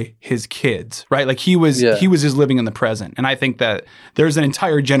by his kids, right? Like he was just living in the present. And I think that there's an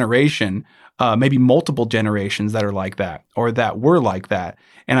entire generation, maybe multiple generations that are like that or that were like that.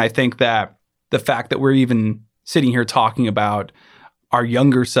 And I think that the fact that we're even sitting here talking about our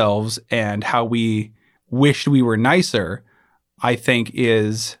younger selves and how we wished we were nicer, I think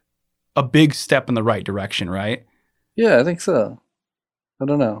is a big step in the right direction, right? Yeah, I think so. I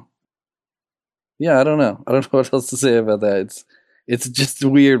don't know. Yeah, I don't know. I don't know what else to say about that. It's just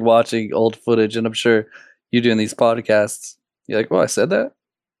weird watching old footage, and I'm sure you doing these podcasts, you're like, well, I said that,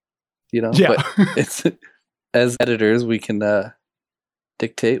 you know? Yeah. But as editors, we can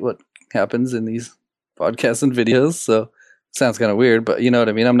dictate what happens in these podcasts and videos. So it sounds kind of weird, but you know what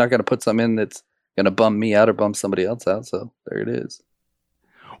I mean? I'm not going to put something in that's going to bum me out or bum somebody else out. So there it is.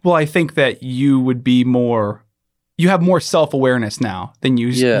 Well, I think that you have more self-awareness now than you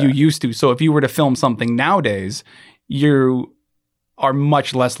used to. So if you were to film something nowadays, you are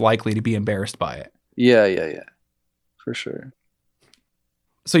much less likely to be embarrassed by it. Yeah. For sure.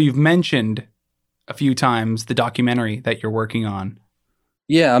 So you've mentioned a few times the documentary that you're working on.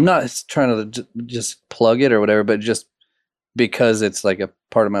 Yeah, I'm not trying to just plug it or whatever, but just because it's like a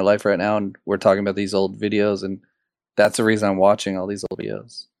part of my life right now, and we're talking about these old videos, and that's the reason I'm watching all these old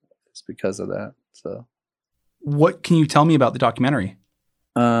videos. It's because of that. So, what can you tell me about the documentary?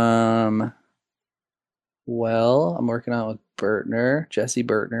 Well, I'm working on it with Bertner, Jesse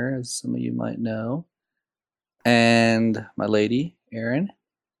Bertner, as some of you might know, and my lady, Erin.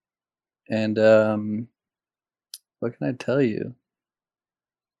 And what can I tell you?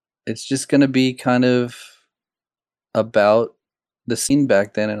 It's just going to be kind of about the scene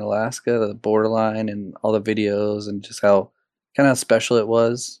back then in Alaska, the borderline, and all the videos, and just how special it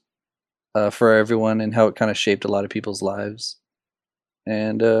was for everyone, and how it kind of shaped a lot of people's lives.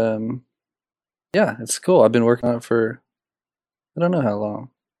 And yeah, it's cool. I've been working on it for I don't know how long,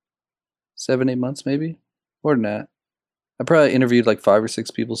 7-8 months maybe, more than that. I probably interviewed like 5 or 6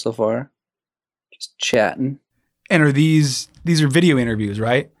 people so far, just chatting. And are these are video interviews,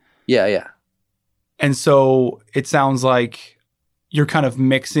 right? Yeah. And so it sounds like you're kind of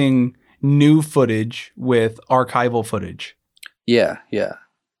mixing new footage with archival footage. Yeah,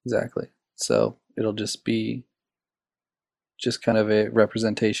 exactly. So it'll just be just kind of a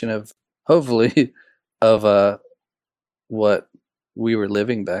representation of, hopefully, of what we were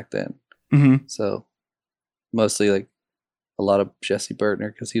living back then. Mm-hmm. So mostly like a lot of Jesse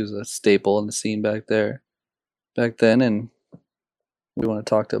Bertner, because he was a staple in the scene back then, and we want to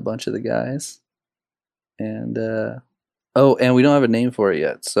talk to a bunch of the guys. And and we don't have a name for it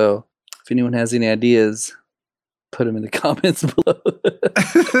yet. So if anyone has any ideas, put them in the comments below.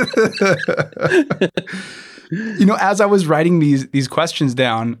 As I was writing these questions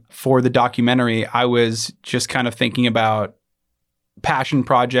down for the documentary, I was just kind of thinking about passion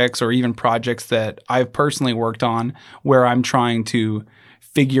projects, or even projects that I've personally worked on, where I'm trying to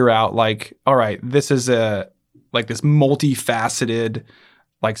figure out, like, all right, this is this multifaceted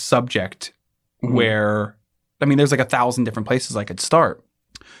like subject. Mm-hmm. Where, I mean, there's like 1,000 different places I could start.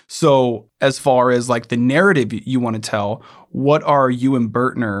 So as far as like the narrative you want to tell, what are you and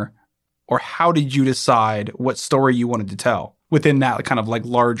Bertner, or how did you decide what story you wanted to tell within that kind of like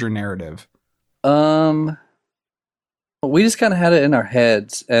larger narrative? We just kind of had it in our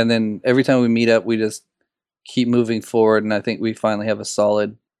heads, and then every time we meet up, we just keep moving forward. And I think we finally have a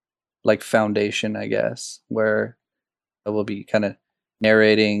solid like foundation, I guess, where we'll be kind of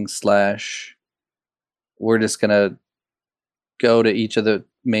narrating / we're just going to go to each of the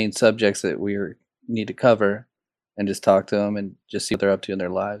main subjects that we need to cover and just talk to them and just see what they're up to in their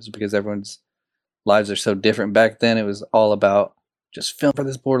lives, because everyone's lives are so different. Back then, it was all about just film for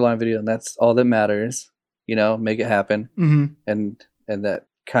this borderline video, and that's all that matters, make it happen. Mm-hmm. And that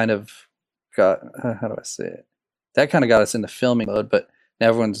kind of got, how do I say it? That kind of got us into filming mode, but now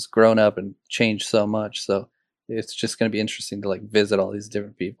everyone's grown up and changed so much. So it's just going to be interesting to like visit all these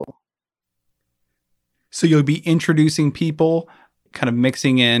different people. So you'll be introducing people, kind of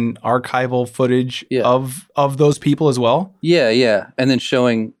mixing in archival footage of those people as well? Yeah. And then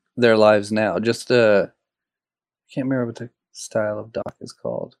showing their lives now. Just, I can't remember what the style of doc is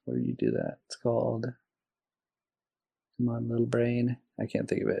called, where you do that. It's called, come on, little brain. I can't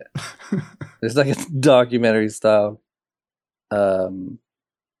think of it. It's like a documentary style. Yeah,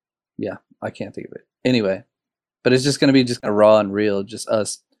 I can't think of it. Anyway, but it's just going to be just raw and real, just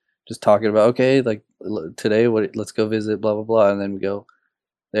us just talking about, okay, like today, let's go visit, blah, blah, blah. And then we go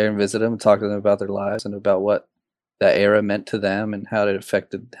there and visit them and talk to them about their lives and about what that era meant to them and how it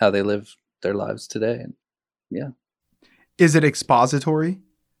affected how they live their lives today. And yeah. Is it expository?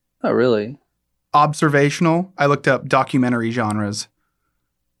 Not really. Observational? I looked up documentary genres.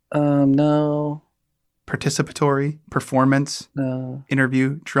 No. Participatory? Performance? No.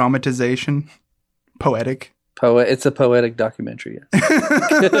 Interview? Dramatization? Poetic? It's a poetic documentary.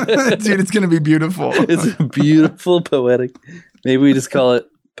 Dude, it's going to be beautiful. It's a beautiful poetic. Maybe we just call it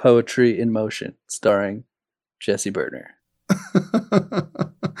Poetry in Motion, starring Jesse Bertner.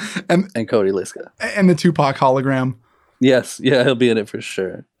 and Cody Liska. And the Tupac hologram. Yes. Yeah, he'll be in it for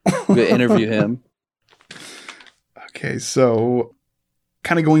sure. We'll interview him. Okay, so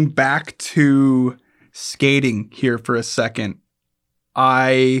kind of going back to skating here for a second.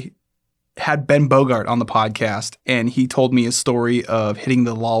 I had Ben Bogart on the podcast, and he told me a story of hitting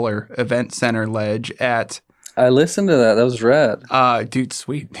the Lawler Event Center ledge at. I listened to that. That was rad. Dude,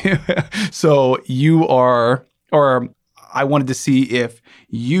 sweet. So you are, or I wanted to see if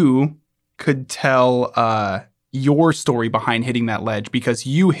you could tell your story behind hitting that ledge, because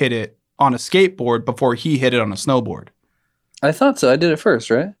you hit it on a skateboard before he hit it on a snowboard. I thought so. I did it first,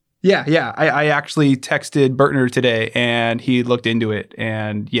 right? Yeah. I actually texted Bertner today, and he looked into it,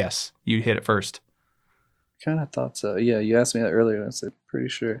 and yes, you hit it first. Kind of thought so. Yeah, you asked me that earlier, and I said, pretty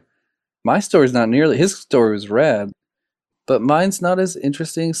sure. My story's not nearly, his story was rad, but mine's not as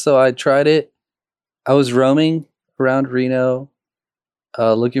interesting. So I tried it. I was roaming around Reno,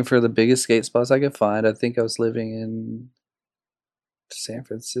 looking for the biggest skate spots I could find. I think I was living in San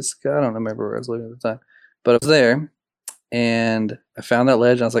Francisco. I don't remember where I was living at the time, but I was there, and I found that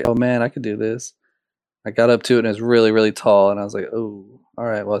ledge, and I was like, oh man, I could do this. I got up to it, and it was really, really tall, and I was like, oh, all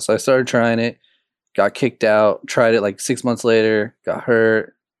right. Well, so I started trying it, got kicked out, tried it like 6 months later, got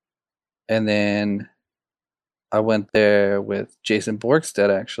hurt. And then I went there with Jason Borkstead,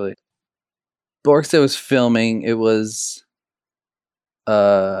 actually. Borkstead was filming. It was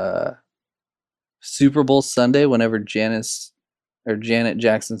Super Bowl Sunday whenever Janet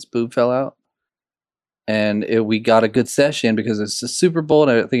Jackson's boob fell out. And we got a good session because it's a Super Bowl,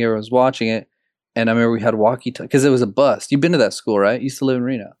 and I think everyone was watching it. And I remember we had walkie-talkie, because it was a bust. You've been to that school, right? You used to live in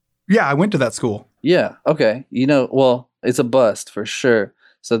Reno. Yeah, I went to that school. Yeah, okay. Well, it's a bust for sure.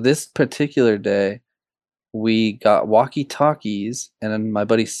 So this particular day, we got walkie-talkies, and then my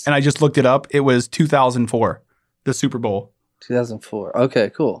buddy... And I just looked it up. It was 2004, the Super Bowl. 2004.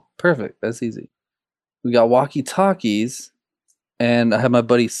 Okay, cool. Perfect. That's easy. We got walkie-talkies, and I had my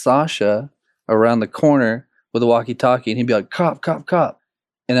buddy Sasha around the corner with a walkie-talkie, and he'd be like, cop, cop, cop.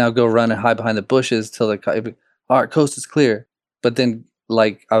 And I'll go run and hide behind the bushes till the cop... All right, coast is clear. But then,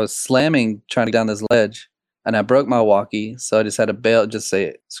 like, I was slamming, trying to get down this ledge, and I broke my walkie, so I just had to bail, just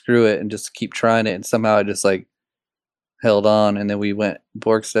say screw it, and just keep trying it. And somehow I just like held on. And then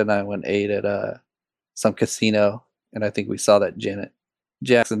Borkstead and I went ate at some casino, and I think we saw that Janet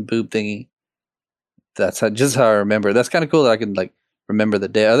Jackson boob thingy. That's just how I remember. That's kind of cool that I can like remember the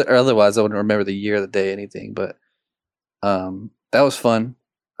day. Otherwise, I wouldn't remember the year, the day, anything. But that was fun.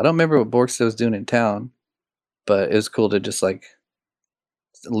 I don't remember what Borkstead was doing in town, but it was cool to just like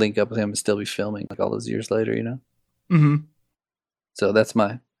link up with him and still be filming like all those years later, Mm-hmm. So that's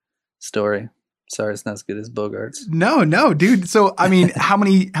my story. Sorry, it's not as good as Bogart's. No, dude. So I mean, how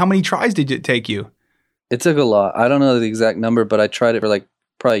many tries did it take you? It took a lot. I don't know the exact number, but I tried it for like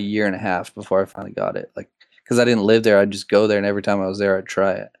probably a year and a half before I finally got it. Like, because I didn't live there, I'd just go there, and every time I was there, I'd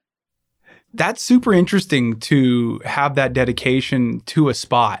try it. That's super interesting to have that dedication to a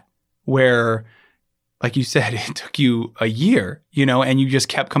spot where, like you said, it took you a year, and you just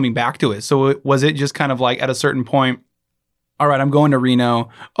kept coming back to it. So was it just kind of like at a certain point, all right, I'm going to Reno.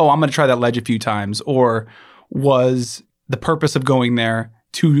 Oh, I'm going to try that ledge a few times. Or was the purpose of going there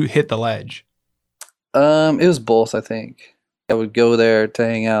to hit the ledge? It was both, I think. I would go there to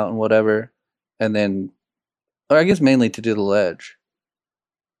hang out and whatever. And then, or I guess mainly to do the ledge.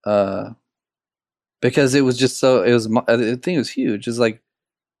 Because it was just I think it was huge. It was like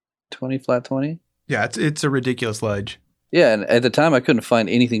 20 flat 20. Yeah, it's a ridiculous ledge. Yeah, and at the time I couldn't find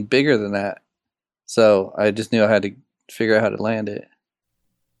anything bigger than that. So I just knew I had to figure out how to land it.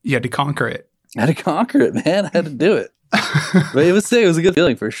 You had to conquer it. I had to conquer it, man. I had to do it. But it was sick. It was a good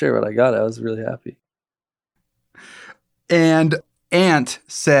feeling for sure. But I got it. I was really happy. And Ant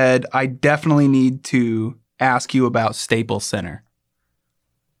said, I definitely need to ask you about Staples Center.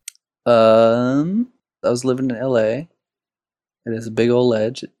 I was living in LA. It is a big old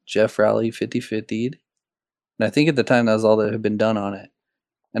ledge. Jeff Rowley 50-50'd. And I think at the time that was all that had been done on it.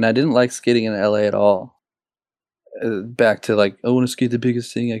 And I didn't like skating in LA at all. Back to like, I want to skate the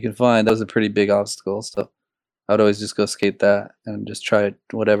biggest thing I can find. That was a pretty big obstacle. So I would always just go skate that and just try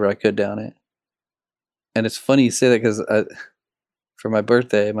whatever I could down it. And it's funny you say that because for my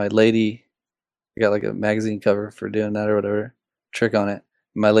birthday, my lady, I got like a magazine cover for doing that or whatever, trick on it.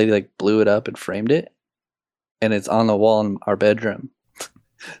 My lady like blew it up and framed it. And it's on the wall in our bedroom.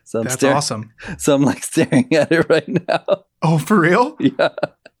 So That's awesome. So I'm like staring at it right now. Oh, for real? Yeah.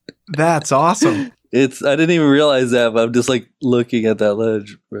 That's awesome. I didn't even realize that, but I'm just like looking at that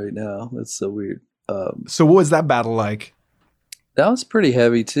ledge right now. That's so weird. So what was that battle like? That was pretty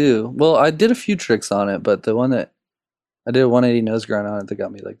heavy too. Well, I did a few tricks on it, but the one that I did a 180 nose grind on it that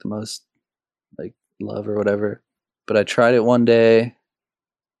got me like the most like love or whatever. But I tried it one day,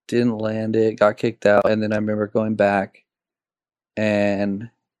 didn't land it, got kicked out, and then I remember going back, and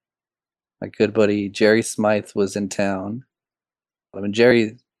my good buddy Jerry Smythe was in town. I mean,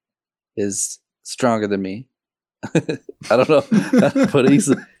 Jerry is stronger than me. I don't know, but he's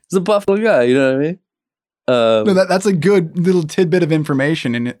a Buffalo guy. You know what I mean? No, that's a good little tidbit of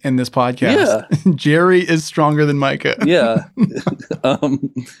information in this podcast. Yeah. Jerry is stronger than Micah. Yeah.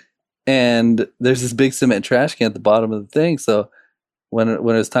 And there's this big cement trash can at the bottom of the thing. So when it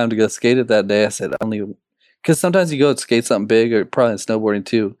was time to go skate it that day, I said, because sometimes you go skate something big, or probably in snowboarding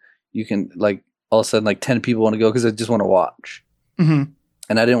too, you can like all of a sudden like 10 people want to go because they just want to watch. Mm-hmm.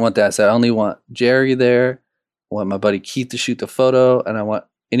 And I didn't want that. I said, I only want Jerry there. I want my buddy Keith to shoot the photo, and I want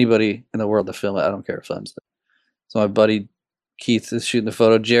anybody in the world to film it. I don't care if films it. So my buddy Keith is shooting the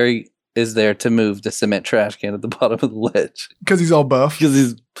photo. Jerry is there to move the cement trash can at the bottom of the ledge. Because he's all buff. Because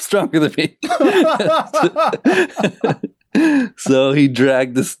he's stronger than me. So he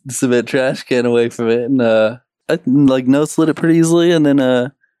dragged the cement trash can away from it, and I like nose slid it pretty easily, and then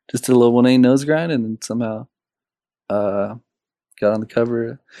just did a little 180 nose grind, and then somehow got on the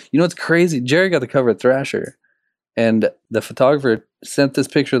cover. You know what's crazy? Jerry got the cover of Thrasher, and the photographer sent this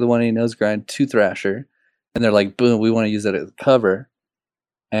picture of the 180 nose grind to Thrasher, and they're like, boom, we want to use it as a cover.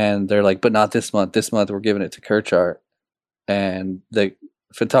 And they're like, but not this month. This month we're giving it to Kerchart. And the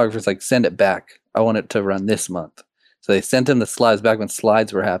photographer's like, send it back. I want it to run this month. So they sent him the slides back when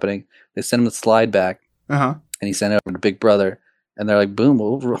slides were happening. They sent him the slide back. And he sent it over to Big Brother. And they're like, boom,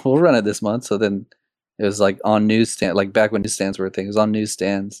 we'll run it this month. So then it was like on newsstand, like back when newsstands were a thing. It was on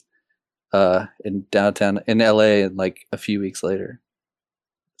newsstands in downtown, in LA, and like a few weeks later.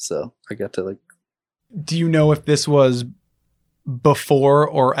 So I got to like. Do you know if this was before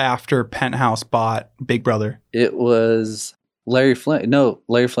or after Penthouse bought Big Brother? It was Larry Flint. No,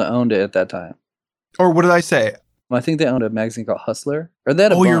 Larry Flint owned it at that time. Or what did I say? I think they owned a magazine called Hustler. Or they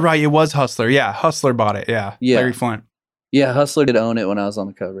had you're right. It was Hustler. Yeah, Hustler bought it. Yeah. Larry Flint. Yeah, Hustler did own it when I was on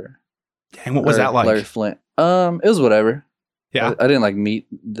the cover. Dang, what was that like? Larry Flint. It was whatever. Yeah. I didn't like meet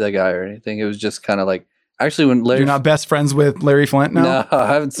the guy or anything. It was just kind of like, actually when Larry... You're not best friends with Larry Flint now? No, I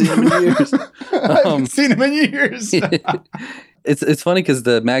haven't seen him in years. I haven't seen him in years. It's funny because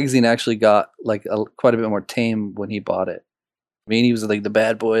the magazine actually got like quite a bit more tame when he bought it. I mean, he was like the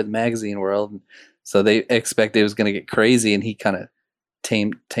bad boy of the magazine world. So they expected it was going to get crazy, and he kind of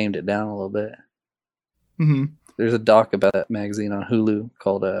tamed it down a little bit. Mm-hmm. There's a doc about that magazine on Hulu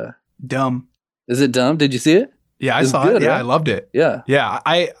called Dumb. Is it Dumb? Did you see it? Yeah, I saw it. Yeah, right? I loved it. Yeah. Yeah.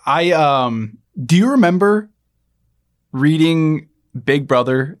 I do you remember reading Big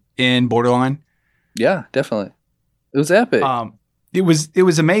Brother in Borderline? Yeah, definitely. It was epic. It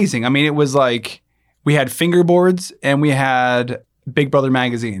was amazing. I mean, it was like we had fingerboards and we had Big Brother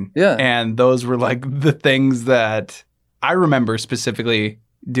magazine. Yeah. And those were like the things that I remember specifically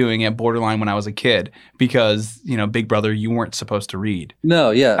doing at Borderline when I was a kid, because, you know, Big Brother, you weren't supposed to read.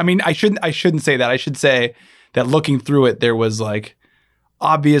 No, yeah. I mean, I shouldn't say that. I should say that looking through it, there was like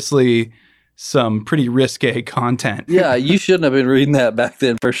obviously some pretty risque content. Yeah, you shouldn't have been reading that back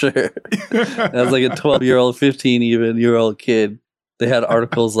then for sure. As like a 12-year-old, 15-year-old kid. They had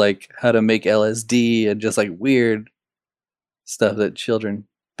articles like how to make LSD and just like weird stuff that children.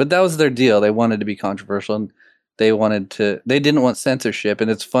 But that was their deal. They wanted to be controversial, and they didn't want censorship.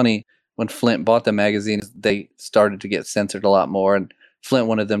 And it's funny, when Flint bought the magazine, they started to get censored a lot more. And Flint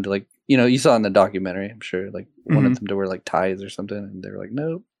wanted them to, like, you know, you saw in the documentary, I'm sure, like wanted them to wear like ties or something. And they were like,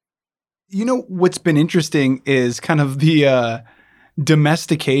 nope. You know, what's been interesting is kind of the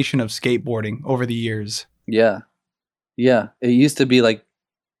domestication of skateboarding over the years. Yeah. Yeah. It used to be like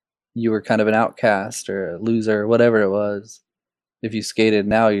you were kind of an outcast or a loser or whatever it was. If you skated,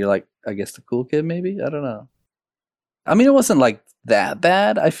 now you're like, I guess, the cool kid, maybe? I don't know. I mean, it wasn't like that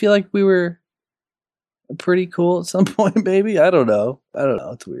bad. I feel like we were pretty cool at some point, maybe. I don't know.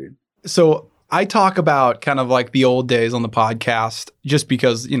 It's weird. So I talk about kind of like the old days on the podcast just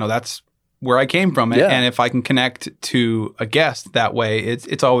because, you know, that's where I came from. Yeah. And if I can connect to a guest that way,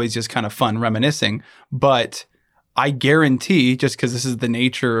 it's always just kind of fun reminiscing. But I guarantee, just because this is the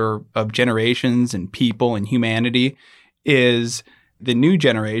nature of generations and people and humanity, is the new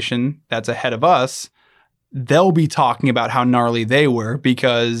generation that's ahead of us, they'll be talking about how gnarly they were,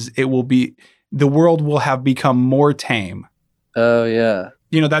 because the world will have become more tame. Oh, yeah.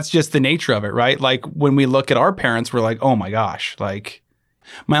 You know, that's just the nature of it, right? Like when we look at our parents, we're like, oh my gosh, like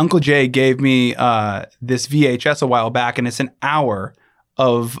my Uncle Jay gave me this VHS a while back, and it's an hour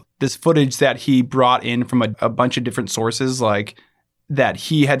of this footage that he brought in from a bunch of different sources, like that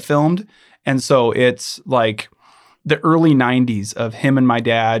he had filmed. And so it's like the early 90s of him and my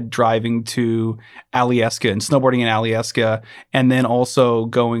dad driving to Alyeska and snowboarding in Alyeska, and then also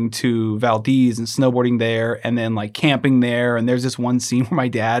going to Valdez and snowboarding there, and then like camping there. And there's this one scene where my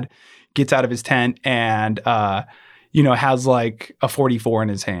dad gets out of his tent and has like a 44 in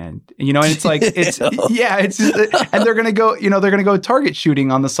his hand, and it's like, it's, Ew. yeah, it's, and they're going to go, they're going to go target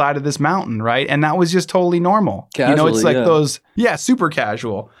shooting on the side of this mountain. Right. And that was just totally normal. It's Casually, like yeah. those, super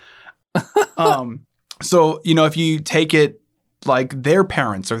casual. So, if you take it like their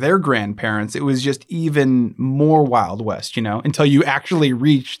parents or their grandparents, it was just even more Wild West, until you actually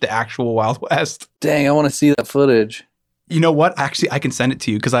reach the actual Wild West. Dang, I want to see that footage. You know what? Actually, I can send it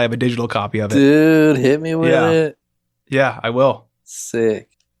to you because I have a digital copy of it. Dude, hit me with Yeah. it. Yeah, I will. Sick.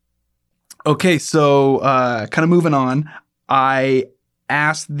 Okay, so kind of moving on, I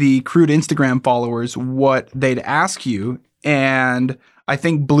asked the Crude Instagram followers what they'd ask you, and I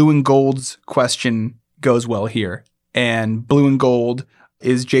think Blue and Gold's question goes well here. And Blue and Gold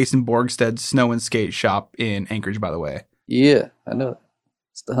is Jason Borgsted's snow and skate shop in Anchorage, by the way. Yeah, I know.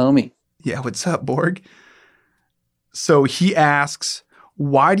 It's the homie. Yeah, what's up, Borg? So he asks,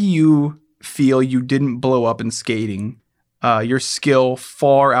 why do you feel you didn't blow up in skating? Your skill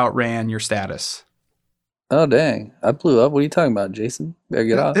far outran your status. Oh, dang. I blew up. What are you talking about, Jason? Better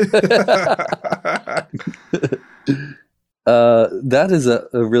get off. That is a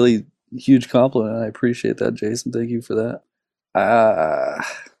really huge compliment. I appreciate that, Jason. Thank you for that. I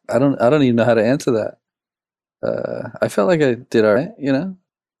don't even know how to answer that. I felt like I did all right, You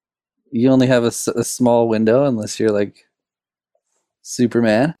only have a small window unless you're like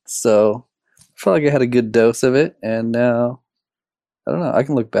Superman. So I felt like I had a good dose of it, and now I don't know. I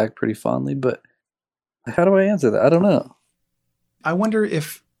can look back pretty fondly, but how do I answer that? I don't know. I wonder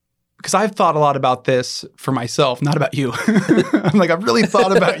if, because I've thought a lot about this for myself, not about you. I'm like, I've really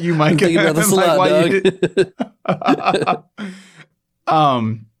thought about you, Mike. I'm thinking about this a lot,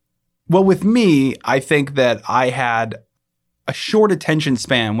 dog. Well, with me, I think that I had a short attention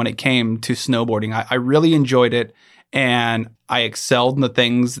span when it came to snowboarding. I really enjoyed it, and I excelled in the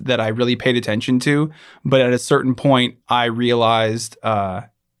things that I really paid attention to. But at a certain point, I realized,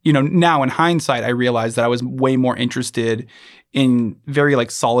 now in hindsight, I realized that I was way more interested in very like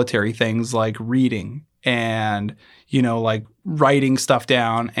solitary things like reading and, like writing stuff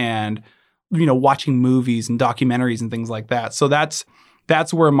down and, watching movies and documentaries and things like that. So that's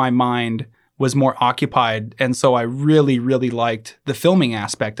where my mind was more occupied. And so I really, really liked the filming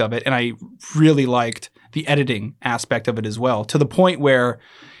aspect of it. And I really liked the editing aspect of it as well, to the point where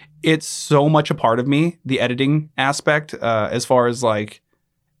it's so much a part of me, the editing aspect, as far as like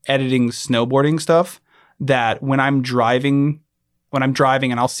editing snowboarding stuff, that when I'm driving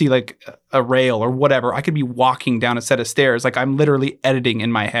and I'll see like a rail or whatever, I could be walking down a set of stairs. Like I'm literally editing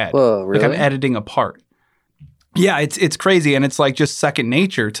in my head. Whoa, really? Like I'm editing a part. Yeah, it's crazy. And it's like just second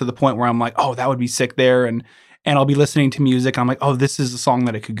nature, to the point where I'm like, oh, that would be sick there. And I'll be listening to music. And I'm like, oh, this is a song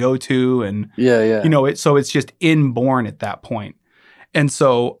that I could go to. And, yeah. So it's just inborn at that point. And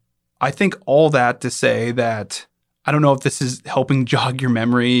so I think all that to say that I don't know if this is helping jog your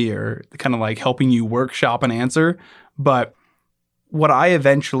memory or kind of like helping you workshop an answer, but what I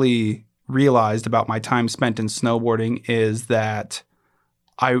eventually realized about my time spent in snowboarding is that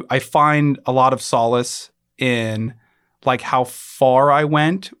I find a lot of solace in like how far I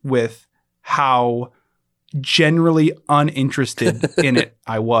went with how generally uninterested in it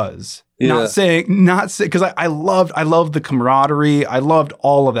I was. Yeah. Not saying because I loved the camaraderie. I loved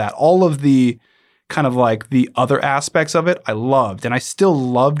all of that. All of the kind of like the other aspects of it I loved. And I still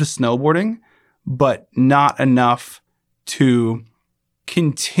loved snowboarding, but not enough to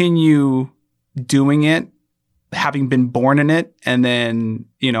continue doing it, having been born in it, and then,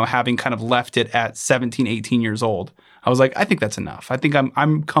 having kind of left it at 17, 18 years old. I was like, I think that's enough. I think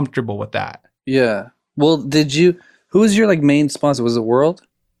I'm comfortable with that. Yeah. Well, who was your like main sponsor? Was it World?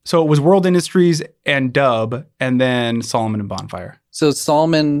 So it was World Industries and Dub, and then Solomon and Bonfire. So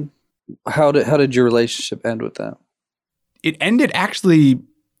Solomon, how did your relationship end with them? It ended actually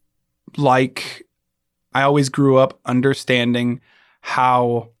like I always grew up understanding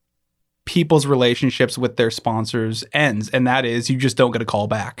how people's relationships with their sponsors ends, and that is you just don't get a call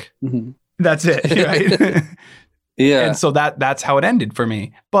back. Mm-hmm. That's it, right? Yeah. And so that's how it ended for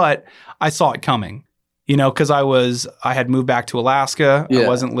me. But I saw it coming, because I had moved back to Alaska. Yeah. I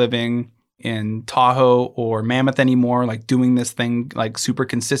wasn't living in Tahoe or Mammoth anymore, like doing this thing like super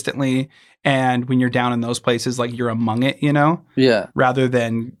consistently. And when you're down in those places, like you're among it, Yeah. rather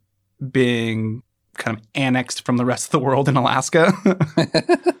than being kind of annexed from the rest of the world in Alaska.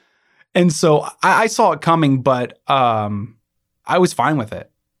 And so I saw it coming, but I was fine with it.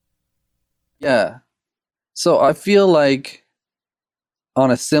 Yeah. So I feel like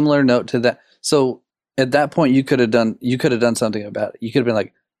on a similar note to that, so at that point you could have done something about it. You could have been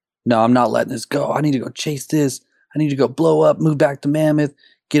like, no, I'm not letting this go. I need to go chase this. I need to go blow up, move back to Mammoth,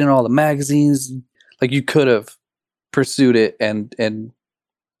 get in all the magazines. Like you could have pursued it and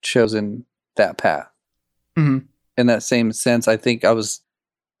chosen that path. Mhm. In that same sense, I think I was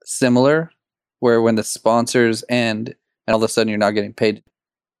similar, where when the sponsors end and all of a sudden you're not getting paid,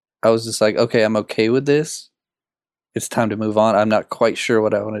 I was just like, okay, I'm okay with this. It's time to move on. I'm not quite sure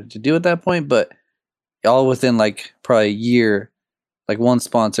what I wanted to do at that point, but all within like probably a year, like one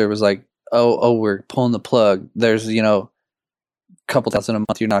sponsor was like, oh, we're pulling the plug. There's, a couple thousand a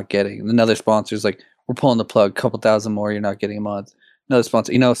month you're not getting. And another sponsor's like, we're pulling the plug, couple thousand more you're not getting a month. Another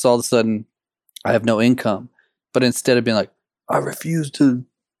sponsor, so all of a sudden I have no income. But instead of being like, I refuse to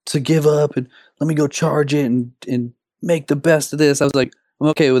give up and let me go charge it and make the best of this, I was like, I'm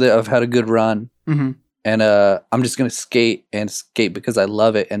okay with it. I've had a good run. Mm-hmm. And I'm just going to skate because I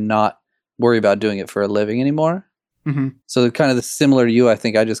love it and not worry about doing it for a living anymore. Mm-hmm. So kind of the similar to you, I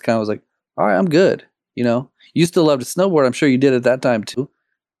think I just kind of was like, all right, I'm good. You still love to snowboard. I'm sure you did at that time too.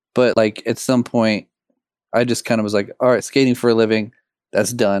 But like at some point, I just kind of was like, all right, skating for a living,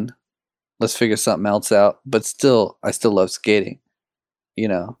 that's done. Let's figure something else out. But still, I still love skating,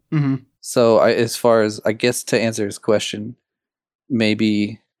 Mm-hmm. So as far as, I guess to answer his question,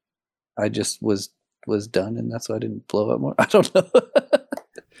 maybe I just was done and that's why I didn't blow up more. I don't know.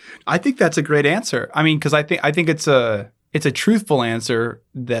 I think that's a great answer. I mean, because I think it's a truthful answer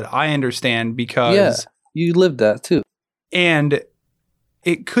that I understand because you lived that too. And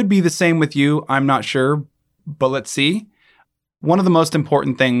it could be the same with you. I'm not sure, but let's see. One of the most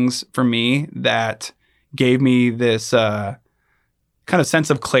important things for me that gave me this kind of sense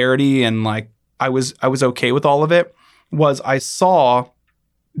of clarity and like I was okay with all of it was I saw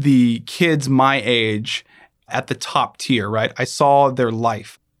the kids my age at the top tier, right? I saw their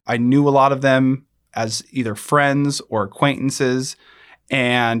life. I knew a lot of them as either friends or acquaintances,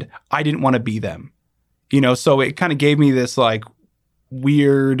 and I didn't want to be them. So it kind of gave me this like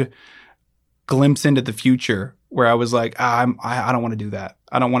weird glimpse into the future where I was like, I don't want to do that.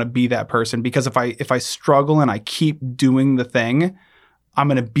 I don't want to be that person because if I struggle and I keep doing the thing, I'm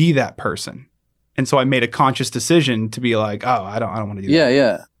going to be that person. And so I made a conscious decision to be like, oh, I don't want to do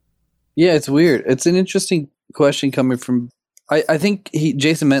that. Yeah, it's weird. It's an interesting question coming from, I think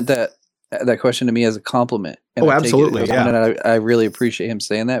Jason meant that question to me as a compliment. And oh, absolutely. And I really appreciate him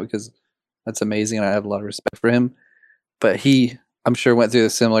saying that because that's amazing. And I have a lot of respect for him. But he, I'm sure, went through a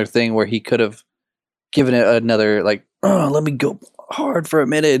similar thing where he could have given it another, like, oh, let me go hard for a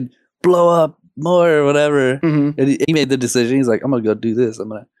minute, blow up more or whatever. Mm-hmm. And he made the decision. He's like, I'm going to go do this. I'm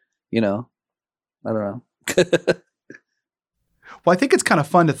going to, I don't know. Well, I think it's kind of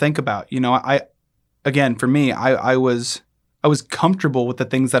fun to think about. Again, for me, I was comfortable with the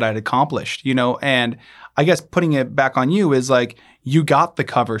things that I'd accomplished, and I guess putting it back on you is like, you got the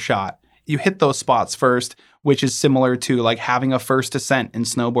cover shot. You hit those spots first, which is similar to like having a first ascent in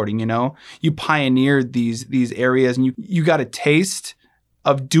snowboarding, you pioneered these areas and you got a taste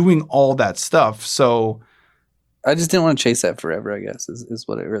of doing all that stuff. So I just didn't want to chase that forever, I guess, is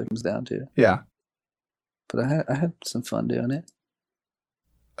what it really comes down to. Yeah. But I had some fun doing it.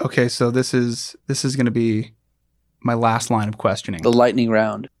 Okay, so this is going to be my last line of questioning. The lightning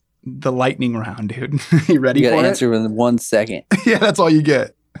round. The lightning round, dude. You ready for it? You for got to answer in 1 second. Yeah, that's all you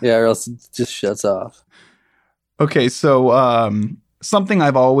get. Yeah, or else it just shuts off. Okay, so something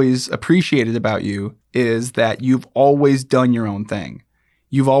I've always appreciated about you is that you've always done your own thing.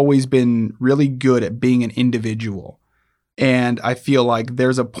 You've always been really good at being an individual. And I feel like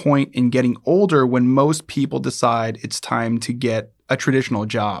there's a point in getting older when most people decide it's time to get a traditional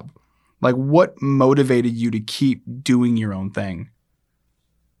job. Like, what motivated you to keep doing your own thing?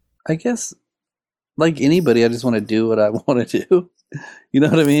 I guess, like anybody, I just want to do what I want to do. You know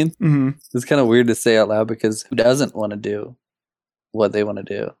what I mean? Mm-hmm. It's kind of weird to say out loud because who doesn't want to do what they want to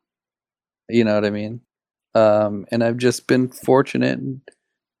do? You know what I mean? And I've just been fortunate and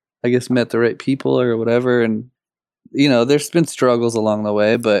I guess met the right people or whatever. And, there's been struggles along the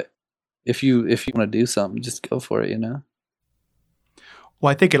way, but if you want to do something, just go for it,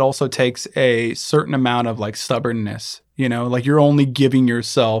 Well, I think it also takes a certain amount of like stubbornness, like you're only giving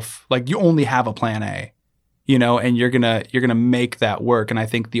yourself, like you only have a plan A, and you're going to make that work. And I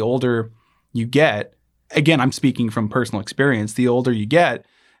think the older you get, again, I'm speaking from personal experience, the older you get,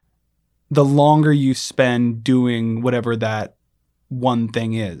 the longer you spend doing whatever that one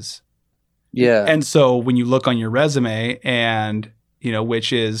thing is. Yeah. And so when you look on your resume and,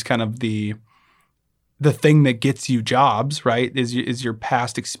 which is kind of the thing that gets you jobs, right, is your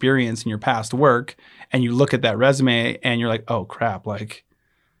past experience and your past work. And you look at that resume and you're like, oh, crap, like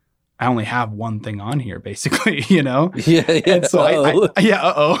I only have one thing on here, basically, Yeah. And so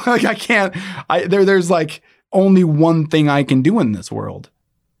like I can't, there's like only one thing I can do in this world.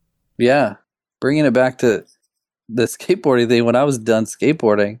 Yeah. Bringing it back to the skateboarding thing, when I was done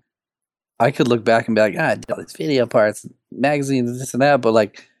skateboarding, I could look back and be like, I did all these video parts, magazines, this and that. But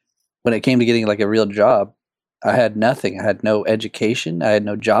like when it came to getting like a real job, I had nothing. I had no education. I had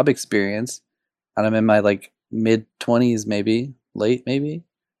no job experience. And I'm in my like mid 20s, maybe late, maybe.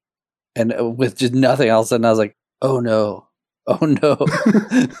 And with just nothing, all of a sudden I was like, oh no. Oh no.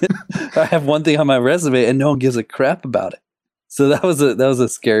 I have one thing on my resume and no one gives a crap about it. So that was a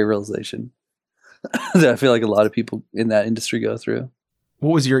scary realization that I feel like a lot of people in that industry go through.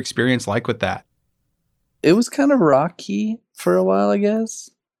 What was your experience like with that? It was kind of rocky for a while, I guess.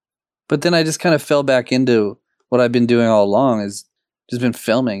 But then I just kind of fell back into what I've been doing all along, is just been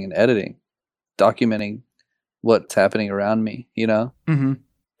filming and editing, documenting what's happening around me, you know? Mm-hmm.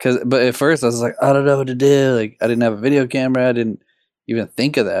 But at first I was like, I don't know what to do. Like, I didn't have a video camera. I didn't even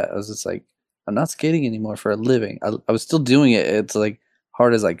think of that. I was just like, I'm not skating anymore for a living. I was still doing it. It's like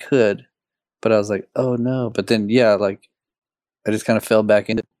hard as I could, but I was like, oh no. But then, yeah, like I just kind of fell back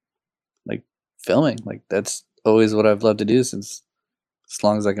into like filming. Like that's always what I've loved to do since as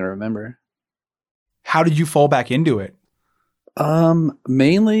long as I can remember. How did you fall back into it?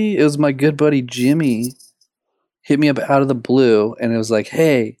 Mainly it was my good buddy Jimmy hit me up out of the blue and it was like,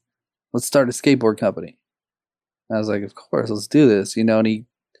 hey, let's start a skateboard company. And I was like, of course, let's do this, you know,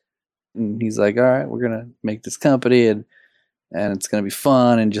 and he's like, all right, we're going to make this company and it's going to be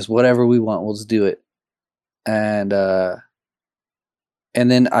fun and just whatever we want, we'll just do it. And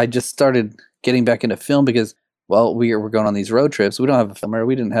then I just started getting back into film because, well, we're going on these road trips. We don't have a filmer.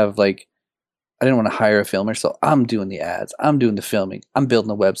 We didn't have I didn't want to hire a filmer. So I'm doing the ads. I'm doing the filming. I'm building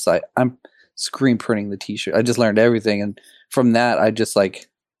the website. I'm screen printing the t-shirt. I just learned everything. And from that, I just like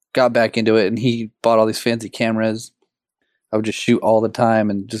got back into it and he bought all these fancy cameras. I would just shoot all the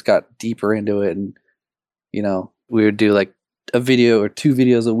time and just got deeper into it. And, you know, we would do like a video or 2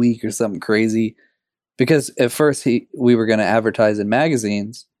 videos a week or something crazy. Because at first we were going to advertise in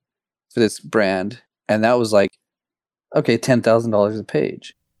magazines for this brand. And that was like, okay, $10,000 a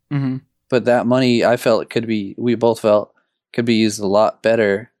page. Mm-hmm. But that money we both felt could be used a lot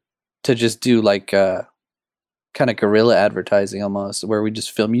better to just do like kind of guerrilla advertising almost, where we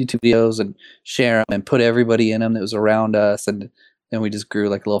just film YouTube videos and share them and put everybody in them that was around us. And then we just grew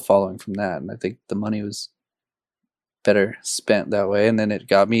like a little following from that. And I think the money was better spent that way. And then it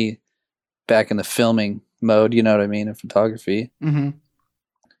got me back in the filming mode, you know what I mean, in photography. Mm-hmm.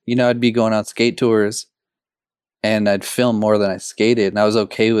 You know, I'd be going on skate tours and I'd film more than I skated and I was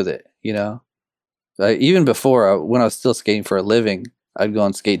okay with it, you know. Even before, when I was still skating for a living, I'd go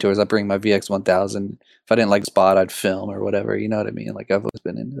on skate tours. I'd bring my VX 1000. If I didn't like spot, I'd film or whatever. You know what I mean? Like I've always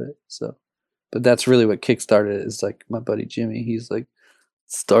been into it. So, but that's really what kickstarted it. Is like my buddy Jimmy. He's like,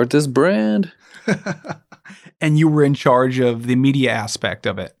 start this brand. And you were in charge of the media aspect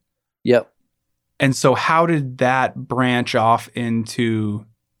of it. Yep. And so how did that branch off into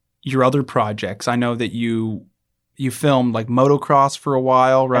your other projects? I know that you filmed like motocross for a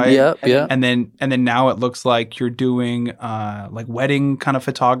while, right? Yep, yeah. And then now it looks like you're doing like wedding kind of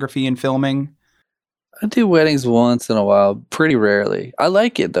photography and filming. I do weddings once in a while, pretty rarely. I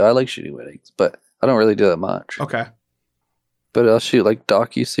like it though. I like shooting weddings, but I don't really do that much. Okay. But I'll shoot like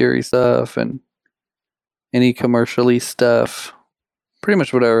docu-series stuff and any commercially stuff. Pretty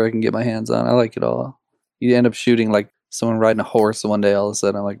much whatever I can get my hands on. I like it all. You end up shooting like someone riding a horse, and one day all of a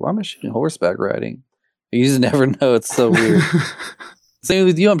sudden I'm like, why am I shooting horseback riding? You just never know. It's so weird. Same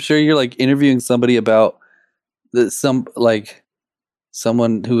with you. I'm sure you're like interviewing somebody about someone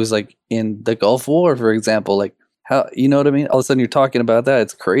who was like in the Gulf War, for example. Like how, you know what I mean? All of a sudden you're talking about that.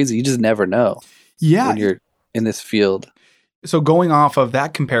 It's crazy. You just never know. Yeah. When you're in this field. So going off of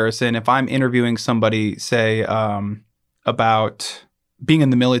that comparison, if I'm interviewing somebody, say, about being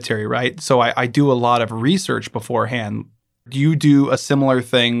in the military, right? So I do a lot of research beforehand. Do you do a similar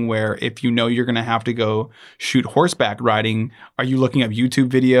thing where if you know you're going to have to go shoot horseback riding, are you looking at YouTube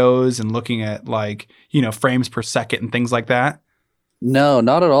videos and looking at like, you know, frames per second and things like that? No,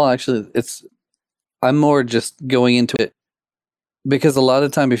 not at all. Actually, I'm more just going into it because a lot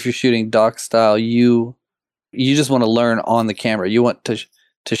of time if you're shooting doc style, you just want to learn on the camera. You want to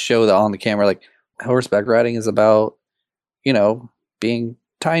show that on the camera, like horseback riding is about, you know, being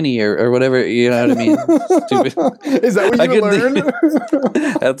tiny or whatever, you know what I mean? Stupid. Is that what you learned?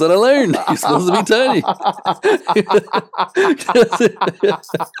 That's what I learned. You're supposed to be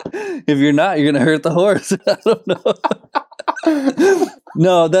tiny. If you're not, you're gonna hurt the horse. I don't know.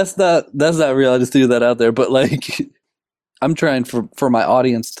 No, that's not real. I just threw that out there. But like, I'm trying for my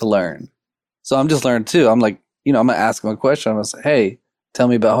audience to learn. So I'm just learning too. I'm like, you know, I'm gonna ask them a question. I'm gonna say, hey, tell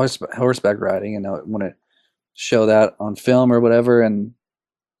me about horseback riding, and I want to show that on film or whatever, and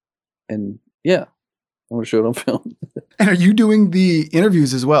yeah, I'm gonna show it on film. And are you doing the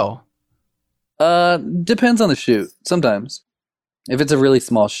interviews as well? Depends on the shoot. Sometimes, if it's a really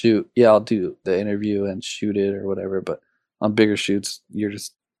small shoot, yeah, I'll do the interview and shoot it or whatever. But on bigger shoots, you're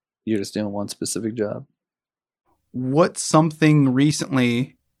just doing one specific job. What's something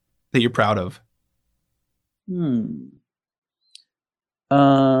recently that you're proud of?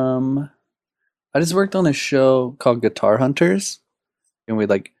 I just worked on a show called Guitar Hunters, and we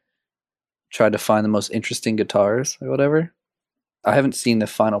like tried to find the most interesting guitars or whatever. I haven't seen the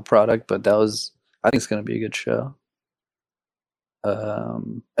final product, but I think it's going to be a good show.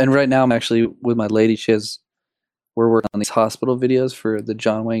 And right now I'm actually with my lady. We're working on these hospital videos for the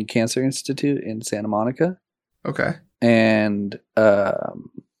John Wayne Cancer Institute in Santa Monica. Okay. And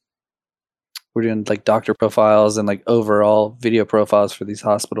we're doing like doctor profiles and like overall video profiles for these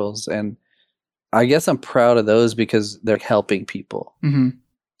hospitals. And I guess I'm proud of those because they're helping people. Mm-hmm.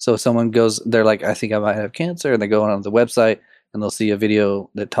 So if someone goes, they're like, I think I might have cancer, and they go on the website and they'll see a video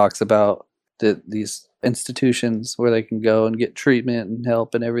that talks about these institutions where they can go and get treatment and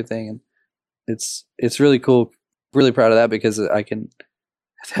help and everything. And it's really cool. Really proud of that because I can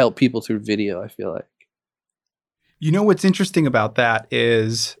help people through video, I feel like. You know what's interesting about that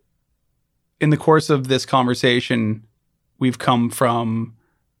is in the course of this conversation, we've come from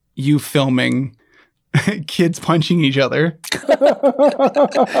you filming kids punching each other.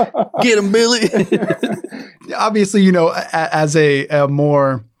 Get him, Billy. Obviously, you know, as a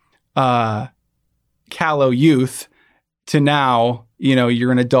more callow youth to now, you know,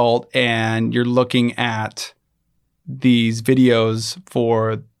 you're an adult and you're looking at these videos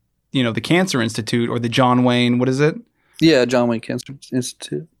for, you know, the Cancer Institute or the John Wayne, what is it? Yeah, John Wayne Cancer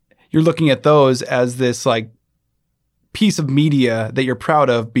Institute. You're looking at those as this like piece of media that you're proud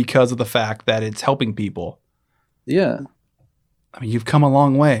of because of the fact that it's helping people. Yeah. I mean, you've come a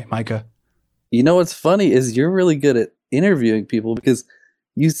long way, Micah. You know what's funny is you're really good at interviewing people because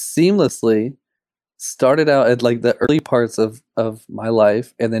you seamlessly started out at like the early parts of my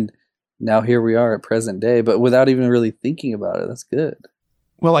life, and then now here we are at present day, but without even really thinking about it. That's good.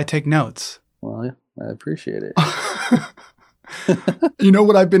 Well, I take notes. Well, I appreciate it. You know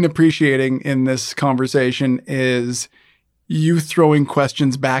what I've been appreciating in this conversation is you throwing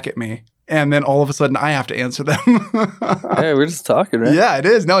questions back at me, and then all of a sudden I have to answer them. Hey, we're just talking, right? Yeah, it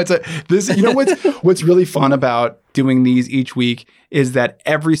is. No, this. You know what's really fun about doing these each week is that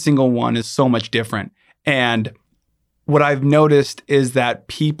every single one is so much different. And what I've noticed is that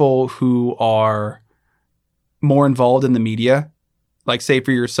people who are more involved in the media, like say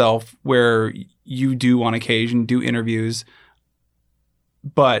for yourself, where you do on occasion do interviews,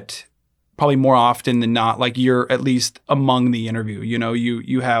 but probably more often than not, like you're at least among the interview, you know,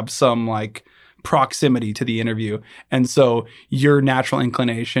 you have some like proximity to the interview. And so your natural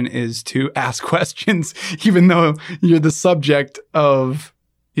inclination is to ask questions, even though you're the subject of,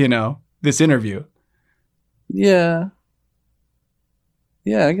 you know, this interview. Yeah.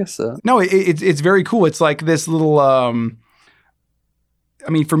 Yeah, I guess so. No, it's very cool. It's like this little, I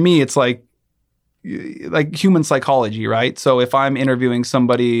mean, for me, it's like human psychology, right? So if I'm interviewing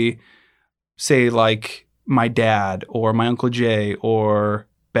somebody, say like my dad or my Uncle Jay or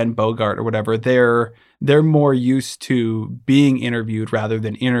Ben Bogart or whatever, they're more used to being interviewed rather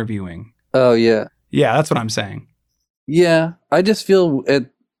than interviewing. Oh, yeah. Yeah, that's what I'm saying. Yeah, I just feel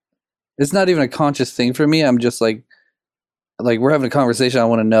it's not even a conscious thing for me. I'm just like we're having a conversation. I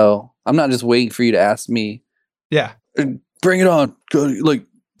want to know. I'm not just waiting for you to ask me. Yeah. Bring it on. Go, like,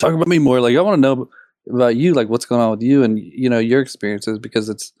 talk about me more. Like, I want to know about you, like what's going on with you and, you know, your experiences, because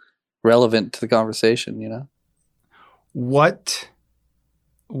it's relevant to the conversation, you know? What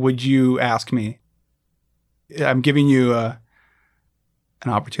would you ask me? I'm giving you an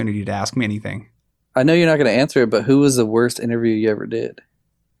opportunity to ask me anything. I know you're not going to answer it, but who was the worst interview you ever did?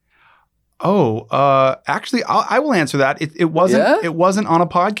 Oh, actually, I will answer that. It wasn't on a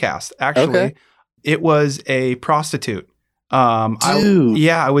podcast. Actually, okay. It was a prostitute. Dude.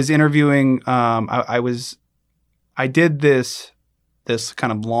 I was interviewing. I did this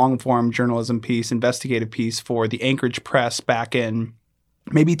kind of long form journalism piece, investigative piece for the Anchorage Press back in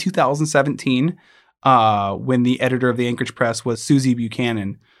maybe 2017, when the editor of the Anchorage Press was Susie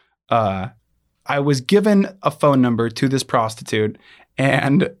Buchanan. I was given a phone number to this prostitute,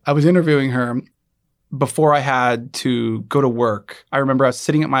 and I was interviewing her before I had to go to work. I remember I was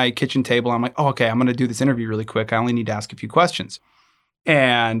sitting at my kitchen table. I'm like, oh, okay, I'm going to do this interview really quick. I only need to ask a few questions.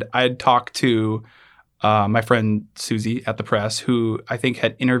 And I had talked to my friend Susie at the Press, who I think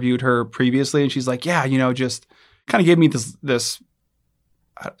had interviewed her previously. And she's like, yeah, you know, just kind of gave me this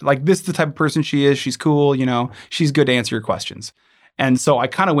like, this is the type of person she is. She's cool, you know, she's good to answer your questions. And so I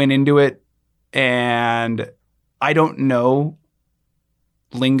kind of went into it and I don't know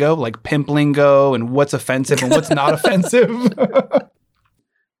lingo, like pimp lingo, and what's offensive and what's not offensive.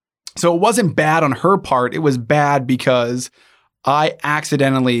 So it wasn't bad on her part. It was bad because I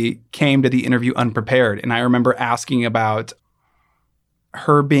accidentally came to the interview unprepared. And I remember asking about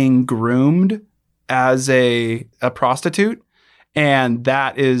her being groomed as a prostitute. And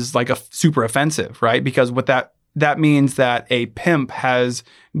that is like a super offensive, right? Because what that means that a pimp has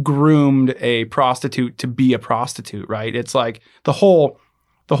groomed a prostitute to be a prostitute, right? It's like the whole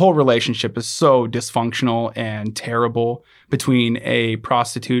relationship is so dysfunctional and terrible between a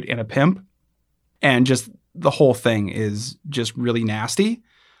prostitute and a pimp. And just the whole thing is just really nasty.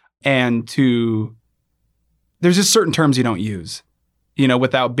 And there's just certain terms you don't use,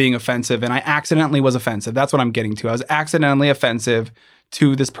 without being offensive. And I accidentally was offensive. That's what I'm getting to. I was accidentally offensive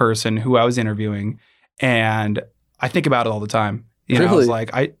to this person who I was interviewing. And I think about it all the time. Really? I was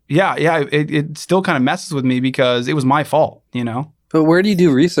like, it still kind of messes with me because it was my fault, But where do you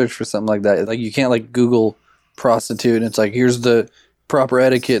do research for something like that? Like you can't like Google prostitute and it's like, here's the proper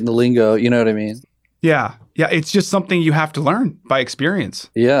etiquette and the lingo. You know what I mean? Yeah. Yeah. It's just something you have to learn by experience.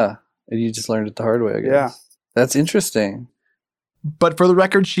 Yeah. And you just learned it the hard way, I guess. Yeah. That's interesting. But for the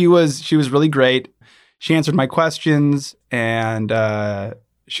record, she was really great. She answered my questions and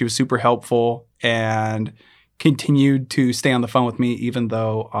she was super helpful and continued to stay on the phone with me even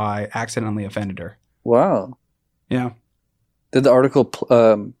though I accidentally offended her. Wow. Yeah. Did the article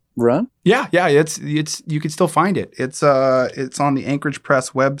run? Yeah. It's you can still find it. It's on the Anchorage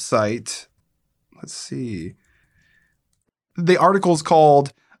Press website. Let's see. The article's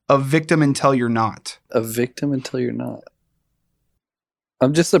called "A Victim Until You're Not." A victim until you're not.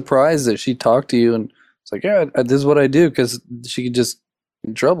 I'm just surprised that she talked to you and it's like, yeah, this is what I do, because she could just get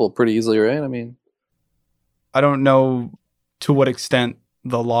in trouble pretty easily, right? I mean, I don't know to what extent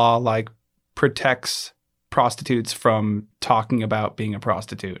the law protects prostitutes from talking about being a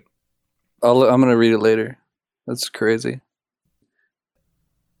prostitute. I'm going to read it later. That's crazy.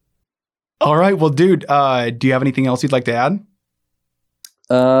 All right. Well, dude, do you have anything else you'd like to add?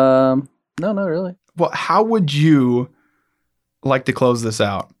 No, not really. Well, how would you like to close this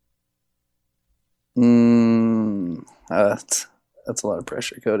out? That's a lot of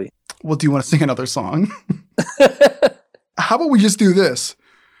pressure, Cody. Well, do you want to sing another song? How about we just do this?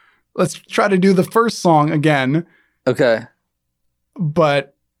 Let's try to do the first song again. Okay.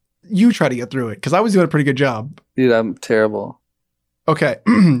 But you try to get through it because I was doing a pretty good job. Dude, I'm terrible. Okay.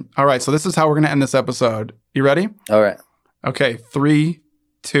 All right. So this is how we're going to end this episode. You ready? All right. Okay. 3,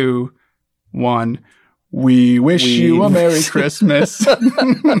 2, 1. We wish you a Merry Christmas. We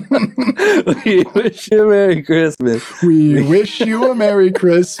wish you a Merry Christmas. We wish you a Merry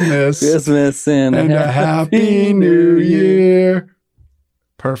Christmas. Christmas and a Happy New Year.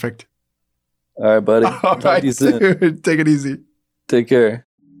 Perfect. All right, buddy. All Talk right, to you soon. dude. Take it easy. Take care.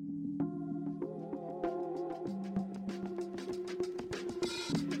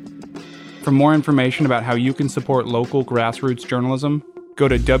 For more information about how you can support local grassroots journalism, go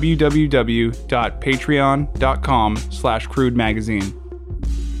to www.patreon.com/Crude Magazine.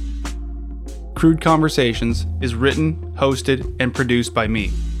 Crude Conversations is written, hosted, and produced by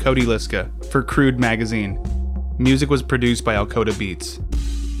me, Cody Liska, for Crude Magazine. Music was produced by Alcoda Beats.